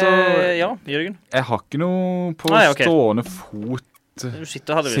 Nei, altså... Ja, Jørgen. Jeg har ikke noe på stående fot. Du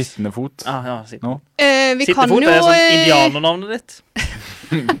sitter heldigvis. Sittende fot. Ja, sittende. Sittende fot er sånn indianernavnet ditt.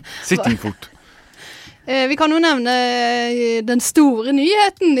 Sittende fot. Vi kan jo nevne den store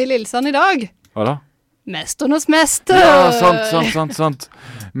nyheten i Lillesand i dag. Hva da? Mesternes mester. Ja, sant.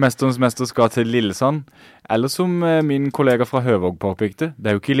 Mesterens mester skal til Lillesand. Eller som min kollega fra Høvåg påpekte, det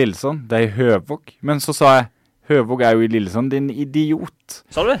er jo ikke i Lillesand, det er i Høvåg. Men så sa jeg, Høvåg er jo i Lillesand, din idiot.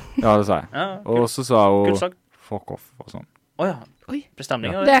 Sa du det? Ja, det sa jeg. Ja, og så sa hun, fuck off og sånn. Åja,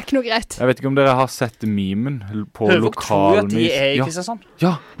 bestemning av det. Det er ikke noe greit. Jeg vet ikke om dere har sett memen på Høvåg tror at de er i Kristiansand.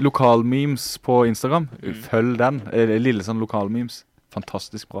 Ja, lokalmemes på Instagram. Følg den. Lillesand lokalmemes.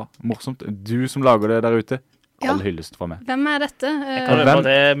 Fantastisk bra. Morsomt. Du som lager det der ute. All hyllest fra meg. Hvem er dette? Jeg kan røpe at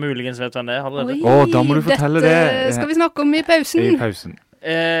jeg muligens vet hvem det er allerede. Da må du fortelle det. Skal vi snakke om i pausen? I pausen.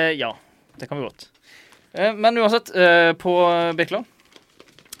 Ja, det kan vi godt. Men uansett, på Birkeland,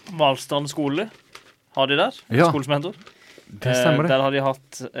 Valstrand skole, har de der? Skole som heter. Det stemmer det. Der har de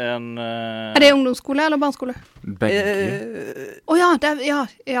hatt en... Er det ungdomsskole eller barneskole? Begge. Ja, det er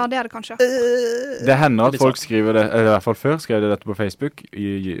det kanskje. Det hender at folk skriver det, eller i hvert fall før skrev det dette på Facebook,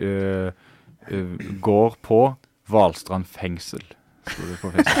 går på Valstrand fengsel. Det på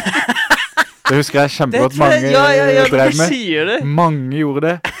Facebook. Det husker jeg kjempegodt mange drev med. Mange gjorde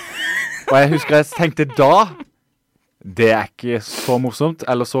det. Og jeg husker jeg tenkte da, det er ikke så morsomt,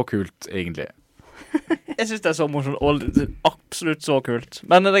 eller så kult egentlig. Jeg synes det er så morsomt, og absolutt så kult.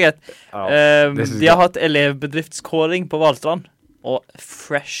 Men det er greit. De har hatt elevbedriftskåring på Valstrand, og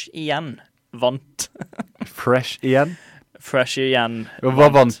Fresh igjen vant. Fresh igjen? Fresh igjen. Hva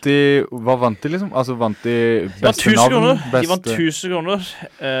vant de liksom? Altså vant de beste navn? De vant 1000 kroner,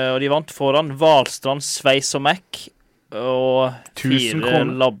 og de vant foran Valstrand, Sveis og Mac, og 4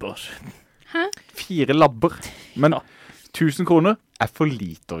 labber. Hæ? 4 labber? Men 1000 kroner er for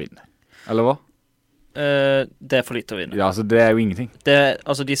lite å vinne. Eller hva? Det er for lite å vinne. Ja, altså det er jo ingenting.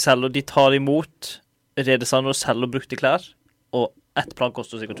 De tar imot redesander og selger brukte klær, og ett plagg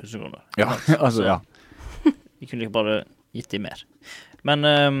koster sikkert 1000 kroner. Ja, altså, ja. De kunne ikke bare gitt de mer. Men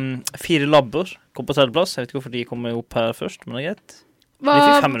 4 labber kom på 3. plass. Jeg vet ikke hvorfor de kommer opp her først, men det er greit. De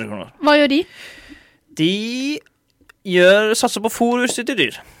fikk 500 kroner. Hva gjør de? De satser på fôrutstyr til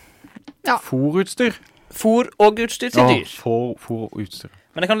dyr. Ja. Fôrutstyr? Fôr og utstyr til dyr. Fôr og utstyr.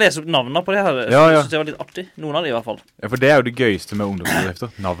 Men jeg kan lese opp navnene på det her. Ja. Jeg synes det var litt artig. Noen av de i hvert fall. Ja, for det er jo det gøyeste med ungdomsbedrifter.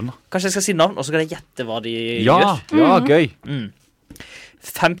 Navnene. Kanskje jeg skal si navn, og så kan jeg gjette hva de gjør. Ja, gøy.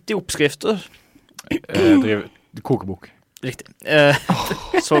 50 oppskrifter. Driver kokebok. Riktig.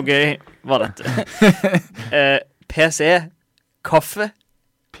 Så gøy var dette. PC kaffe.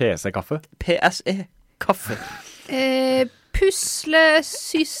 PC-kaffe? PSE-kaffe. Pusle,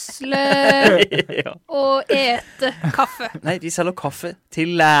 sysle og ete kaffe. Nei, de selger kaffe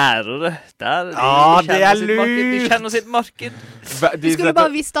til lærere. Det er lurt! De kjenner sitt marked. Du skulle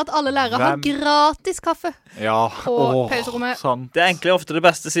bare visst at alle lærere har gratis kaffe på pauserommet. Sant. Det er egentlig ofte det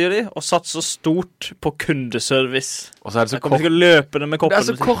beste, sier de, og satser stort på kundeservice. Og så er det så kort, løpende med koppene.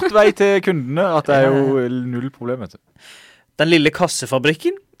 Det er så kort vei til kundene at det er jo null problem, vet du. Den lille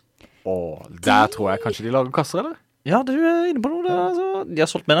kassefabrikken. Der tror jeg kanskje de lager kasser, eller? Ja, du er inne på noe der, altså. De har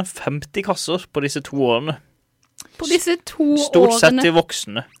solgt mer enn 50 kasser på disse 2 årene. På disse 2 årene? Stort sett til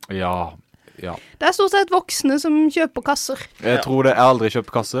voksne. Ja. Det er stort sett voksne som kjøper kasser. Jeg tror det. Jeg har aldri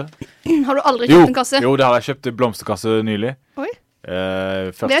kjøpt kasse. Har du aldri kjøpt en kasse? Jo, det har jeg kjøpt blomsterkasse nylig. Oi.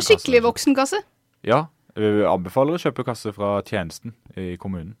 Det er skikkelig voksenkasse. Ja, jeg anbefaler å kjøpe kasse fra tjenesten i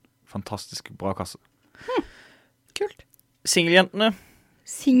kommunen. Fantastisk bra kasse. Kult. Singeljentene.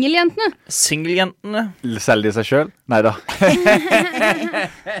 Singeljentene? Selger de seg selv? Neida.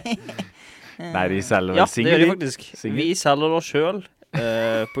 Nei, de selger vel single. Ja, det gjør de faktisk. Vi selger oss selv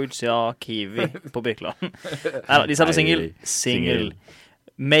på utsida av Kiwi på Birkeland. Neida, de selger single.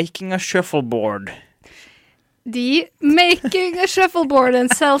 Making a shuffleboard. Making a shuffleboard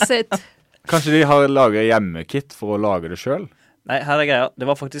and sells it. Kanskje de har laget hjemmekit for å lage det selv? Nei, her er greia. Det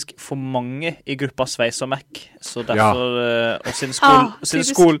var faktisk for mange i gruppa Sveis og Mac, så derfor, og siden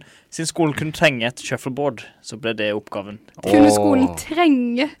skolen kunne trenge et shuffleboard, så ble det oppgaven. Kunne skolen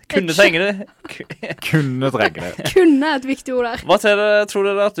trenge Kunne trenge det. Kunne trenge det. Kunne et viktig ord der. Hva tror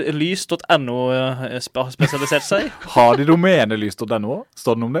dere at lys.no har spesialisert seg? Har de domene lys.no?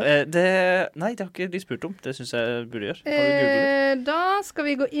 Står det noe om det? Nei, det har ikke de spurt om. Det synes jeg burde gjøre. Har du googlet? Da skal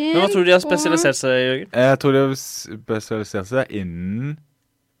vi gå inn. Men hva tror du de har spesialisert seg, Jørgen? Jeg tror de har spesialisert seg innen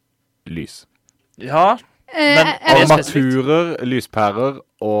lys. Ja, men armaturer, lyspærer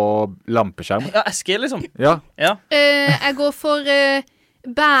og lampeskjerm. Ja, SG liksom. Ja. Jeg går for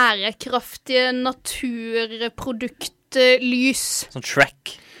bærekraftige naturproduktlys. Sånn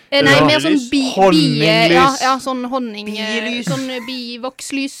track. Nei, mer sånn honninglys. Ja, sånn honning. Bielys. Sånn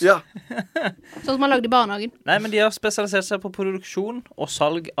bivokslys. Ja. Sånn som man lagde i barnehagen. Nei, men de har spesialisert seg på produksjon og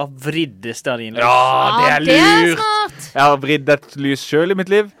salg av vridde stearinlys. Ja, det er lurt. Det er smart. Jeg har vridd et lys selv i mitt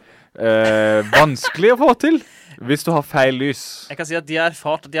liv. Vanskelig å få til hvis du har feil lys. Jeg kan si at de har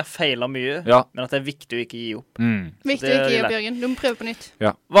erfart at de har feilet mye, men at det er viktig å ikke gi opp. Viktig å ikke gi opp, Jørgen. Du må prøve på nytt.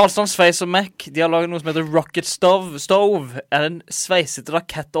 Valstrand Sveis og Mac, de har laget noe som heter Rocket Stove. Er en sveisete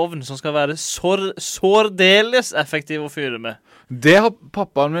rakettovn som skal være sårdeles effektiv å fyre med. Det har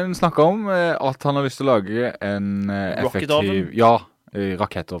pappaen min snakket om, at han har lyst til å lage en effektiv...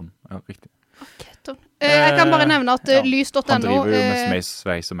 rakettovn. Ja, riktig. Rakettovn. Jeg kan bare nevne at lys.no... Han driver jo med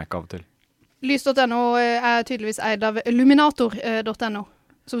Sveis og Mac av og til. Lys.no er tydeligvis eid av Luminator.no,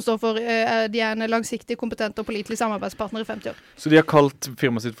 som står for de er en langsiktig, kompetent og pålitelig samarbeidspartner i 50 år. Så de har kalt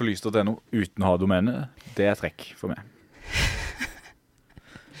firmaet sitt for Lys.no uten å ha domene. Det er trekk for meg.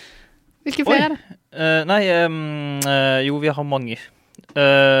 Hvilke flere er det? Jo, vi har mange.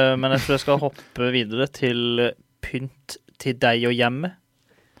 Men jeg tror jeg skal hoppe videre til pynt til deg og hjemme.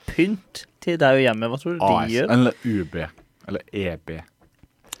 Pynt til deg og hjemme, hva tror du de gjør? Eller UB, eller EB.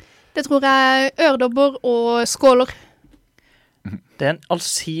 Det tror jeg øredobber og skåler. Det er en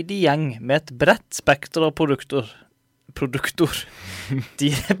allsidig gjeng med et bredt spekter av produkter. De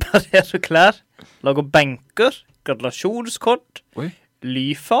reparerer klær, lager benker, gratulasjonskort,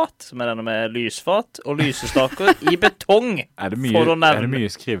 lyfat, som er denne med lysfat, og lysestaker i betong. Er det mye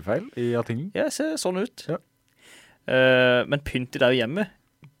skrivefeil i artikkelen? Ja, det ser sånn ut. Ja. Men pynt i deg hjemme.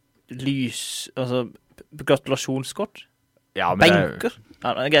 Gratulasjonskort. Ja, benker.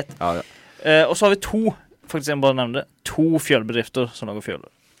 Ja, det er greit. Og så har vi faktisk jeg bare nevne det, 2 fjølbedrifter som lager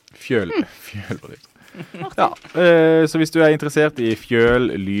fjøler. Fjølbedrifter. Så hvis du er interessert i fjøl,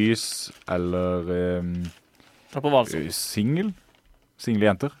 lys eller single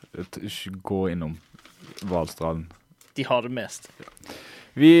jenter, gå innom Valstranden. De har det mest.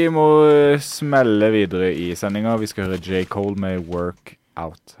 Vi må smelle videre i sendingen. Vi skal høre J. Cole med Work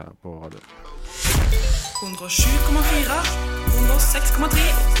Out her på radio. 107,4, 106,3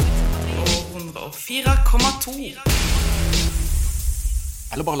 og 104,2.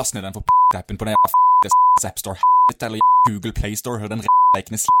 Eller bare last ned den for appen på den App Store eller Google Play Store. Hør den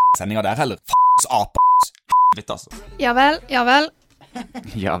reikende sendingen der heller. Helvete, altså. Ja vel.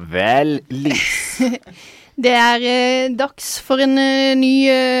 Ja vel, Lys. Det er dags for en ny,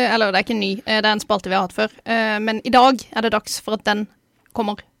 eller det er ikke en ny, det er en spalte vi har hatt før. Men i dag er det dags for at den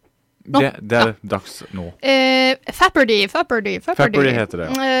kommer. Det er dags nå. Fapperdy heter det.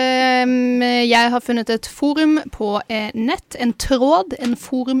 Jeg har funnet et forum på nett, en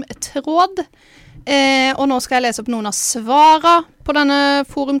forumtråd. Og nå skal jeg lese opp noen av svara på denne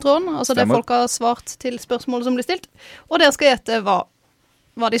forumtråden. Altså det folk har svart til spørsmål som blir stilt. Og dere skal gjette hva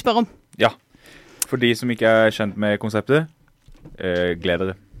de spør om. Ja, for de som ikke er kjent med konseptet,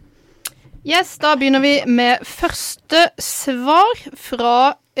 gleder dere. Yes, da begynner vi med første svar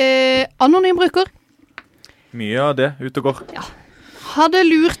fra anonym bruker. Mye av det ut og går. Ja. Hadde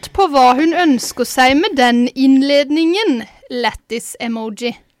lurt på hva hun ønsker seg med den innledningen. Lættis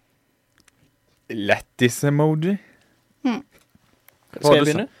emoji. Lættis emoji? Skal jeg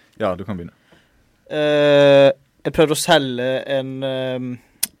begynne? Ja, du kan begynne. Jeg prøvde å selge en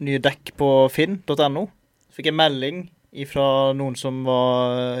ny dekk på finn.no. Så fikk jeg melding fra noen som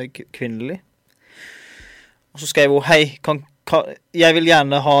var kvinnelig. Og så skrev hun, hei, jeg vil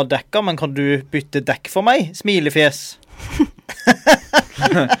gjerne ha dekka, men kan du bytte dekk for meg? Smilefjes.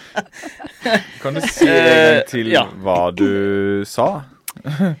 Kan du si en gang til hva du sa?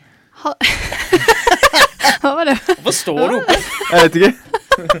 Hva var det? Hvorfor står du oppe? Jeg vet ikke.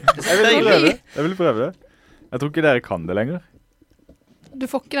 Jeg vil prøve det. Jeg tror ikke dere kan det lenger. Du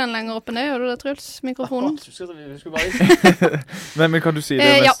får ikke den lenger oppe ned, gjør du det, Truls? Mikrofonen. Men kan du si det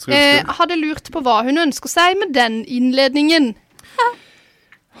mest, Truls? Hadde lurt på hva hun ønsker seg med den innledningen.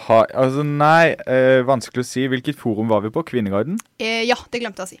 Nei, vanskelig å si. Hvilket forum var vi på? Kvinneguiden? Ja, det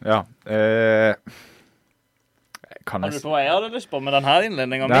glemte jeg å si. Ja. Har du på hva jeg hadde lyst på med denne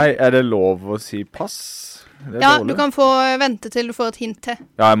innledningen? Nei, er det lov å si pass? Ja, dårlig. Du kan få vente til du får et hint til.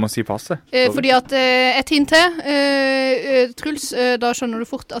 Ja, jeg må si pass. Fordi at et hint til, Truls, da skjønner du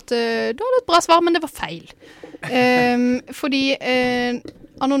fort at du hadde et bra svar, men det var feil. Fordi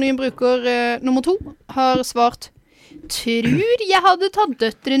anonym bruker nummer 2 har svart, tror jeg hadde tatt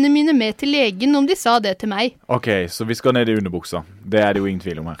døtrene mine med til legen om de sa det til meg. Ok, så vi skal ned i underbuksa. Det er det jo ingen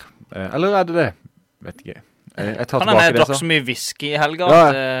tvil om her. Eller er det det? Vet ikke. Jeg tar tilbake det, jeg drakk så mye whisky i helga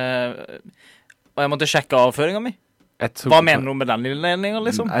og jeg måtte sjekke avføringen min. Hva mener du med den innledningen,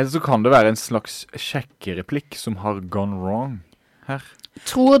 liksom? Så kan det være en slags sjekkereplikk som har gone wrong her. Jeg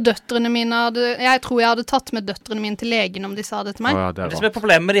tror jeg hadde tatt med døtrene mine til legen om de sa det til meg. Det som er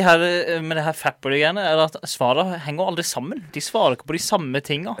problemet med det her Fapperdy-greiene er at svarene henger aldri sammen. De svarer ikke på de samme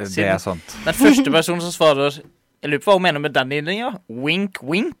tingene. Det er sant. Den første personen som svarer Jeg lurer på hva hun mener med den innledningen. Wink,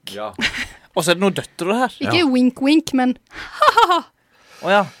 wink. Ja. Og så det noen døtter her. Ikke wink, wink, men ha-ha-ha.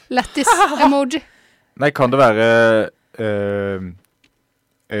 Åja. Lettis-emoji. Nei, kan det være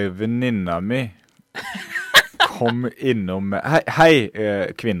venninna mi kom innom... Hei,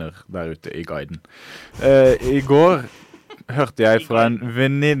 kvinner der ute i guiden. I går hørte jeg fra en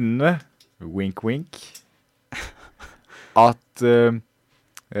venninne, wink, wink, at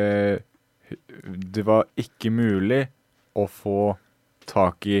det var ikke mulig å få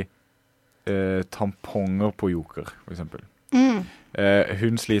tak i tamponger på Joker, for eksempel.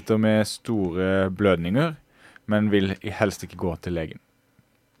 Hun sliter med store blødninger, men vil helst ikke gå til legen.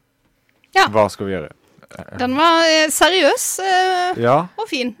 Ja. Hva skal vi gjøre? Den var seriøs og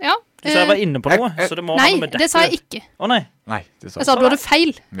fin, ja. Du sa jeg var inne på noe, så det må ha noe med dette. Nei, det sa jeg ikke. Nei. Nei, det sa jeg sa du hadde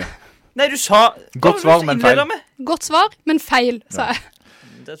feil. Ja. Nei, du sa... Godt svar, men feil. Godt svar, men feil, sa jeg.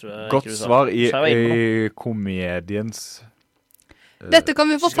 Det tror jeg godt svar i komediens... Dette kan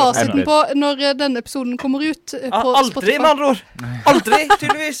vi få fasiten på når denne episoden kommer ut på Spotify. Aldri, med andre ord. Aldri,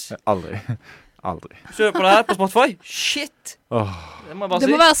 tydeligvis. Aldri. Så på det her på Spotify. Shit. Det må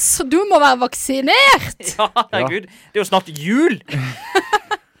jeg bare si. Du må være vaksinert. Ja, herregud. Det er jo snart jul.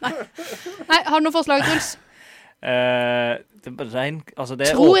 Nei, har du noen forslag, Truls? Det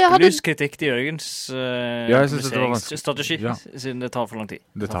er åpenlys kritikk til Jørgens strategi, siden det tar for lang tid.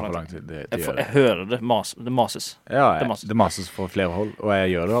 Det tar for lang tid. Jeg hører det mases. Ja, det mases for flere hold, og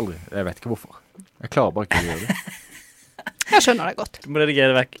jeg gjør det aldri. Jeg vet ikke hvorfor. Jeg klarer bare ikke å gjøre det. Jeg skjønner det godt. Du må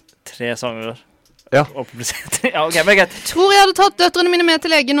redigere vekk 3 sanger der. Ja. Ja, ok, men greit. Tror jeg hadde tatt døtrene mine med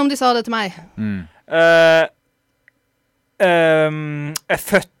til legen om de sa det til meg. Jeg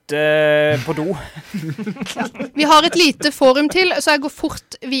fødte på do. Vi har et lite forum til, så jeg går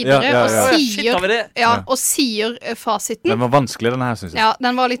fort videre og sier fasiten. Den var vanskelig, denne her, synes jeg. Ja,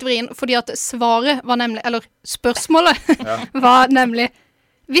 den var litt vrien, fordi at svaret var nemlig, eller spørsmålet var nemlig,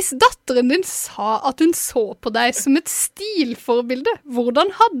 hvis datteren din sa at hun så på deg som et stilforbilde,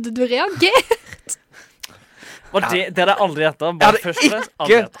 hvordan hadde du reagert? Det hadde jeg aldri etter. Jeg hadde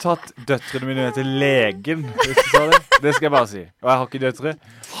ikke tatt døtrene mine til legen, hvis du sa det. Det skal jeg bare si. Og jeg har ikke døtre.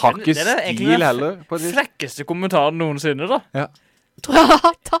 Har ikke stil heller. Det er den frekkeste kommentaren noensinne, da. Ja. Tror jeg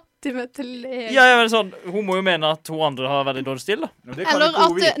har tatt dem med til legen. Ja, men sånn, hun må jo mene at hun andre har veldig dårlig stil, da. Eller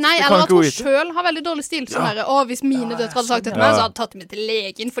at hun selv har veldig dårlig stil. Sånn her, hvis mine døtre hadde sagt det til meg, så hadde jeg tatt dem med til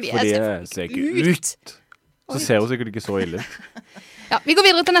legen, fordi jeg ser ikke ut. Så ser hun sikkert ikke så ille ut. Ja, vi går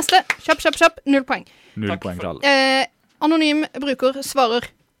videre til neste. Kjapp. 0 poeng. 0 poeng til alle. Anonym bruker svarer,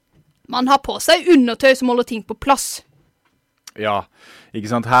 man har på seg undertøy som holder ting på plass. Ja,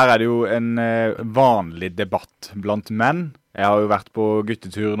 ikke sant? Her er det jo en vanlig debatt blant menn. Jeg har jo vært på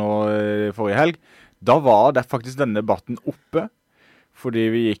guttetur nå forrige helg. Da var det faktisk denne debatten oppe, fordi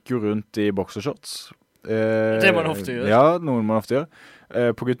vi gikk jo rundt i boxershorts. Det må man ofte gjøre. Ja, noen må man ofte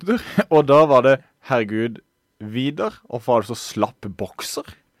gjøre på guttetur. Og da var det, herregud, Vidar, og var det så slapp bokser.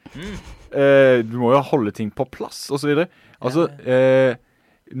 Du må jo holde ting på plass, og så videre. Altså,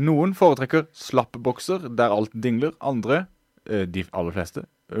 noen foretrekker slapp bokser, der alt dingler. Andre, de aller fleste,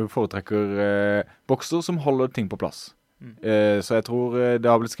 foretrekker bokser som holder ting på plass. Så jeg tror det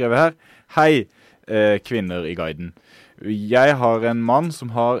har blitt skrevet her. Hei, kvinner i guiden. Jeg har en mann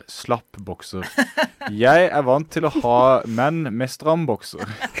som har slapp bokser. Jeg er vant til å ha menn med stram bokser.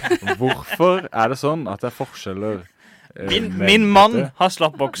 Hvorfor er det sånn at det er forskjeller? Min mann har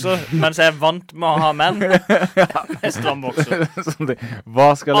slapp bokser, mens jeg er vant med å ha menn med stram bokser. Hva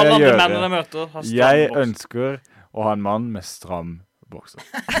skal jeg gjøre? Mennene jeg møter har stram jeg bokser. Ønsker å ha en mann med stram bokser.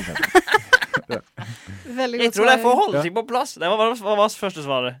 Jeg tror det er for å holde ting på plass. Det var første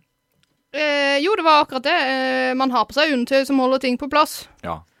svaret. Jo, det var akkurat det. Man har på seg undertøy som holder ting på plass.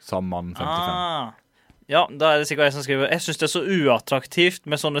 Ja, som mann 55. Ja, da er det sikkert jeg som skriver. Jeg synes det er så uattraktivt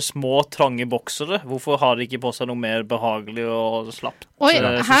med sånne små, trange boksere. Hvorfor har de ikke på seg noe mer behagelig og slapt? Oi,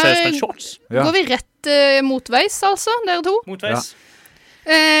 her går vi rett motveis, altså, dere to. Motveis. Ja.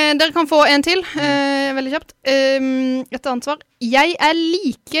 Dere kan få en til, veldig kjapt. Et annet svar. Jeg er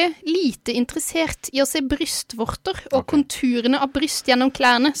like lite interessert i å se brystvorter og konturene av bryst gjennom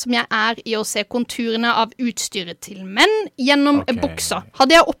klærne som jeg er i å se konturene av utstyret til menn gjennom buksa.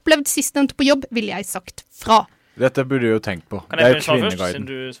 Hadde jeg opplevd sistnevnte på jobb, ville jeg sagt fra. Dette burde du jo tenkt på. Kan jeg svare først, siden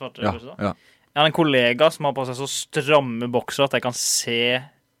du svarte først da? Ja. Jeg har en kollega som har på seg så stramme bokser at jeg kan se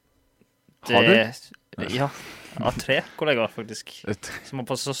det. Har du? Ja. Jeg har 3 kollegaer faktisk som har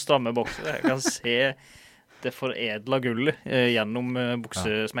på så stramme bokser. Jeg kan se det foredla gullet gjennom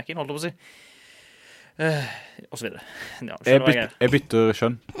buksesmekken, holdt jeg på å si. Og så videre. Ja, jeg bytter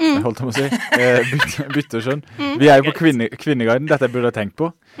skjønn. Jeg holdt å si. Bytter skjønn. Vi jo på Kvinneguiden. Dette burde jeg tenkt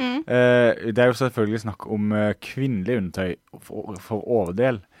på. Det jo selvfølgelig snakk om kvinnelig undertøy for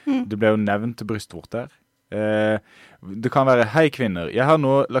overdel. Det ble jo nevnt brystvort der. Det kan være, hei kvinner, jeg har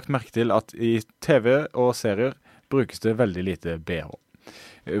nå lagt merke til at i TV og serier brukes det veldig lite BH.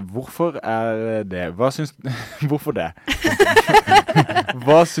 Hvorfor det? Hvorfor det?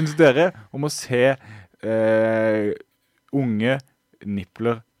 Hva synes dere om å se unge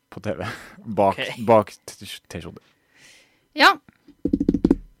nippler på TV bak t-skjorte? Ja.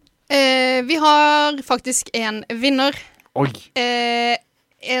 Vi har faktisk en vinner. Oi!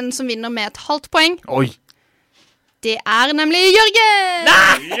 En som vinner med et halvt poeng. Oi! Det nemlig Jørgen!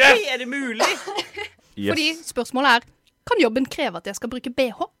 Nei! Det mulig? Fordi spørsmålet kan jobben kreve at jeg skal bruke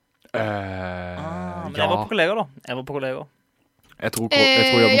BH? Men jeg var på kollega da. Jeg tror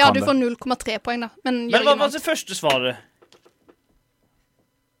jobben ja, kan du får 0,3 poeng da. Men hva var det første svaret?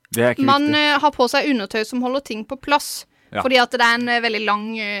 Det ikke Man viktig. har på seg undertøy som holder ting på plass. Ja. Fordi at det en veldig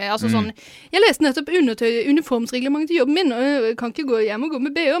lang, sånn, jeg leste nettopp uniformsreglement til jobben min, og jeg kan ikke gå hjem og gå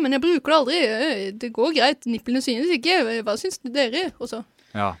med BH, men jeg bruker det aldri. Det går greit, nipplene synes ikke. Hva synes dere også?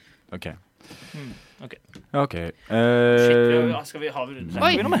 Ja, ok. Ok. Shit, skal vi ha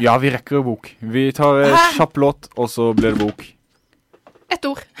ja, vi rekker bok. Vi tar kjapp låt, og så blir det bok. Ett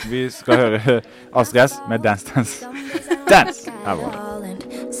ord. Vi skal høre Astrid S med Dance Dance. Dance! Her var det.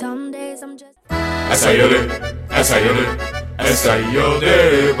 Jeg sier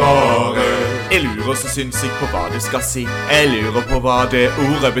det bare. Jeg lurer så sinnssykt på hva du skal si. Jeg lurer på hva det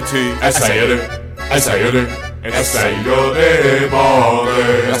ordet betyr. Jeg sier det bare. Jeg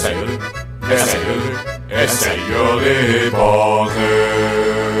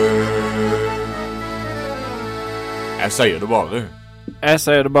sier det bare. Jeg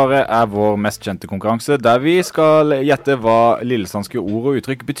sier det bare vår mest kjente konkurranse, der vi skal gjette hva lillesandske ord og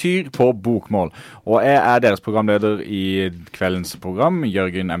uttrykk betyr på bokmål. Og jeg deres programleder i kveldens program.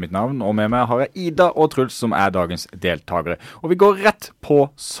 Jørgen mitt navn, og med meg har jeg Ida og Truls som dagens deltagere. Og vi går rett på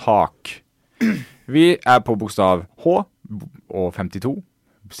sak. Vi på bokstav H og 52,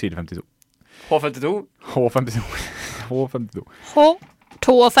 side 52. H52. H52.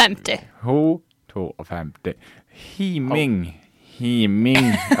 H52. Himing. Himing.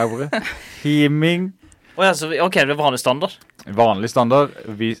 Ok, det vanlig standard. Vanlig standard.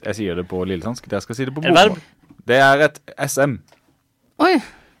 Jeg sier det på lillesandsk. Jeg skal si det på bokmål. Det et SM. Oi.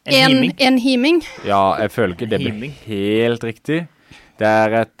 En himing? Ja, jeg føler ikke det blir helt riktig. Det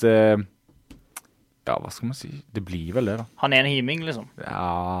et... ja, hva skal man si? Det blir vel det da. Han en himing, liksom?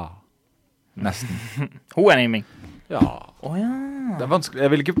 Ja, nesten. Hun en himing? Ja. Ja. Det vanskelig. Jeg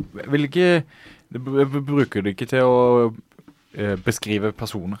vil ikke... Jeg bruker det ikke til å... beskrive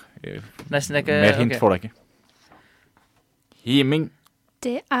personer. Nesten ikke... Mer hint får det ikke. Himing.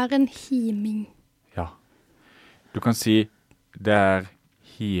 Det en himing. Ja. Du kan si det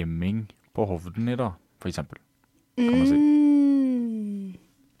himing på hovden i dag, for eksempel. Kan man si.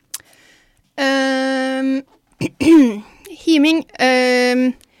 Himing,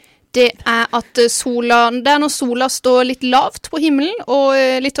 det at sola... Det når sola står litt lavt på himmelen, og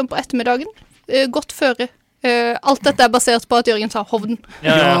litt sånn på ettermiddagen. Godt føre. Alt dette basert på at Jørgen sa hovden.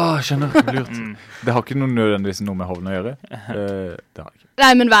 Ja, skjønner. Lurt. Det har ikke nødvendigvis noe med hovden å gjøre. Det har ikke.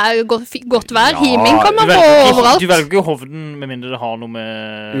 Nei, men godt vær. Himing kan man få overalt. Du velger ikke hovden med mindre det har noe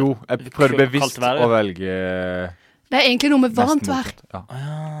med... Jo, jeg prøvde bevisst å velge... Det egentlig noe med varmt vær. Ja,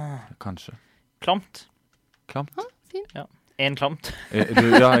 kanskje. Klamt. Ah, fint. Ja, en klamt.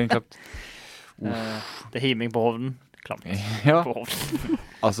 Ja, en klamt. Det himing på hovden. Klamt. Ja.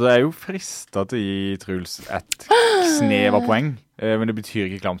 Altså, jeg jo fristet til å gi Truls et snev av poeng, men det betyr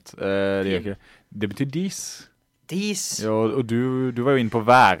ikke klamt. Det gjør ikke det. Det betyr dis. Dis? Ja, og du var jo inne på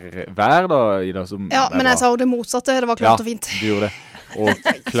vær da, Ida. Som ja, men jeg sa jo det motsatte. Det var klart og fint. Ja, du gjorde det. Og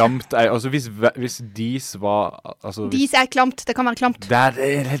klamt altså hvis dis var... Altså, dis klamt, det kan være klamt. Det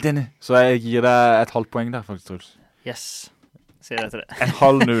helt enig. Så jeg gir deg et halvt poeng der, faktisk, Truls. Yes. Sier det til det. En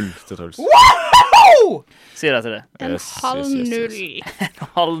halv null til Truls. Sier det til det. En halv null. En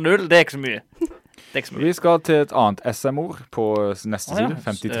halv null, det ikke så mye. Vi skal til et annet SM-ord på neste side,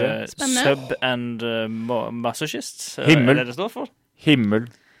 53. Sub and masochists. Himmel. Det står for? Himmel.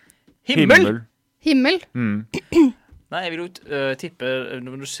 Himmel? Nei, jeg vil jo tippe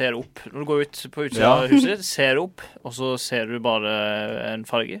når du ser opp. Når du går ut på utsida av huset, ser opp, og så ser du bare en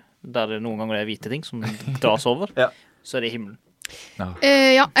farge, der det noen ganger hvite ting som dras over. Så det himmelen.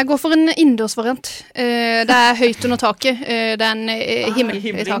 Ja, jeg går for en innendørsvariant. Det høyt under taket. Det en himmel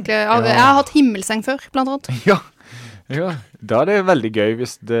i taket. Jeg har hatt himmelseng før, blant annet. Ja, Ja, da det veldig gøy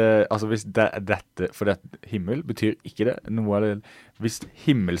hvis dette, for himmel betyr ikke det, noe av det, hvis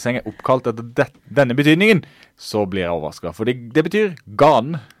himmelseng oppkalt etter denne betydningen, så blir jeg overrasket, for det betyr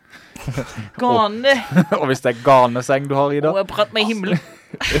gane. Gane. Og hvis det ganeseng du har i da. Og jeg prater med himmelen.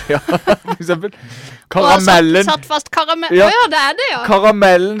 Ja, for eksempel. Karamellen. Satt fast karamellen. Ja, det det, ja.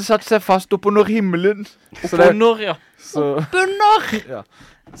 Karamellen satt seg fast oppunder himmelen. Oppunder, ja. Oppunder. Ja,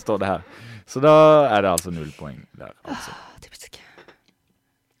 står det her. Så da det altså 0 poeng der, altså. Typisk.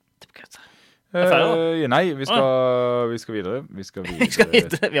 Nei, vi skal videre. Vi skal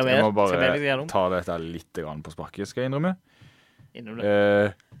videre. Jeg må bare ta dette litt på sparket, skal jeg innrømme.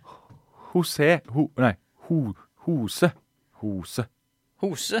 Hose. Hose?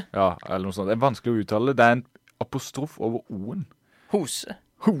 Ja, eller noe sånt. Det vanskelig å uttale. Det en apostrof over O-en. Hose.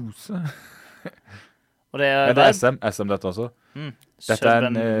 Og det det SM dette også. Dette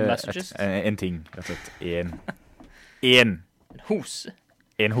en ting, rett og slett. En hose.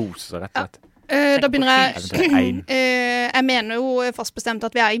 En hose, rett og slett. Da begynner jeg. Jeg mener jo fast bestemt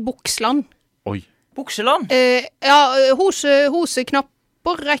at vi i Buksland. Oi. Buksland? Ja,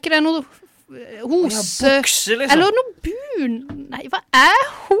 hoseknapper, ikke det noe... Hose, ja, bukse, liksom. Eller noe bun. Nei, hva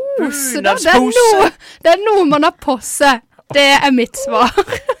hose da? Bunadspose. Det noe man har på seg. Det mitt svar.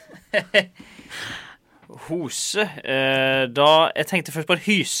 Hose. Jeg tenkte først på en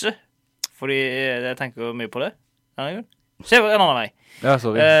hyse. Fordi jeg tenker mye på det. Se en annen vei. Ja,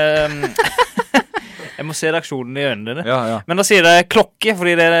 sorry. Jeg må se reaksjonen i øynene dine. Ja. Men da sier det klokke,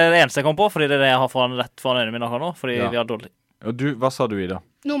 fordi det det eneste jeg kom på. Fordi det det jeg har rett foran øynene mine akkurat nå. Fordi vi har dårlig. Og du, hva sa du i da?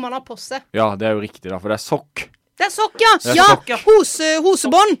 Noe man har på seg. Ja, det jo riktig da, for det sokk. Det sokk, ja! Ja,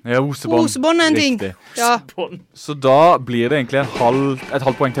 hosebånd. Ja, hosebånd. Hosebånd en ting. Ja. Så da blir det egentlig et halvt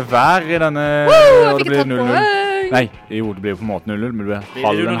poeng til hver i denne... Jeg fikk et halvt poeng. Nei, jo, det blir på en måte 0-0, men det blir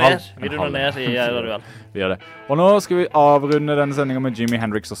halv. Vi runder ned i radioen. Vi gjør det. Og nå skal vi avrunde denne sendingen med Jimi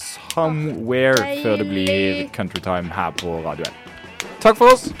Hendrix og Somewhere før det blir Country Time her på radioen. Takk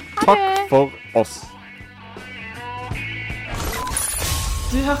for oss. Takk for oss.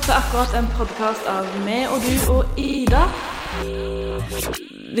 Du hørte akkurat en podcast av meg og du og Ida.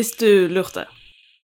 Hvis du lurte.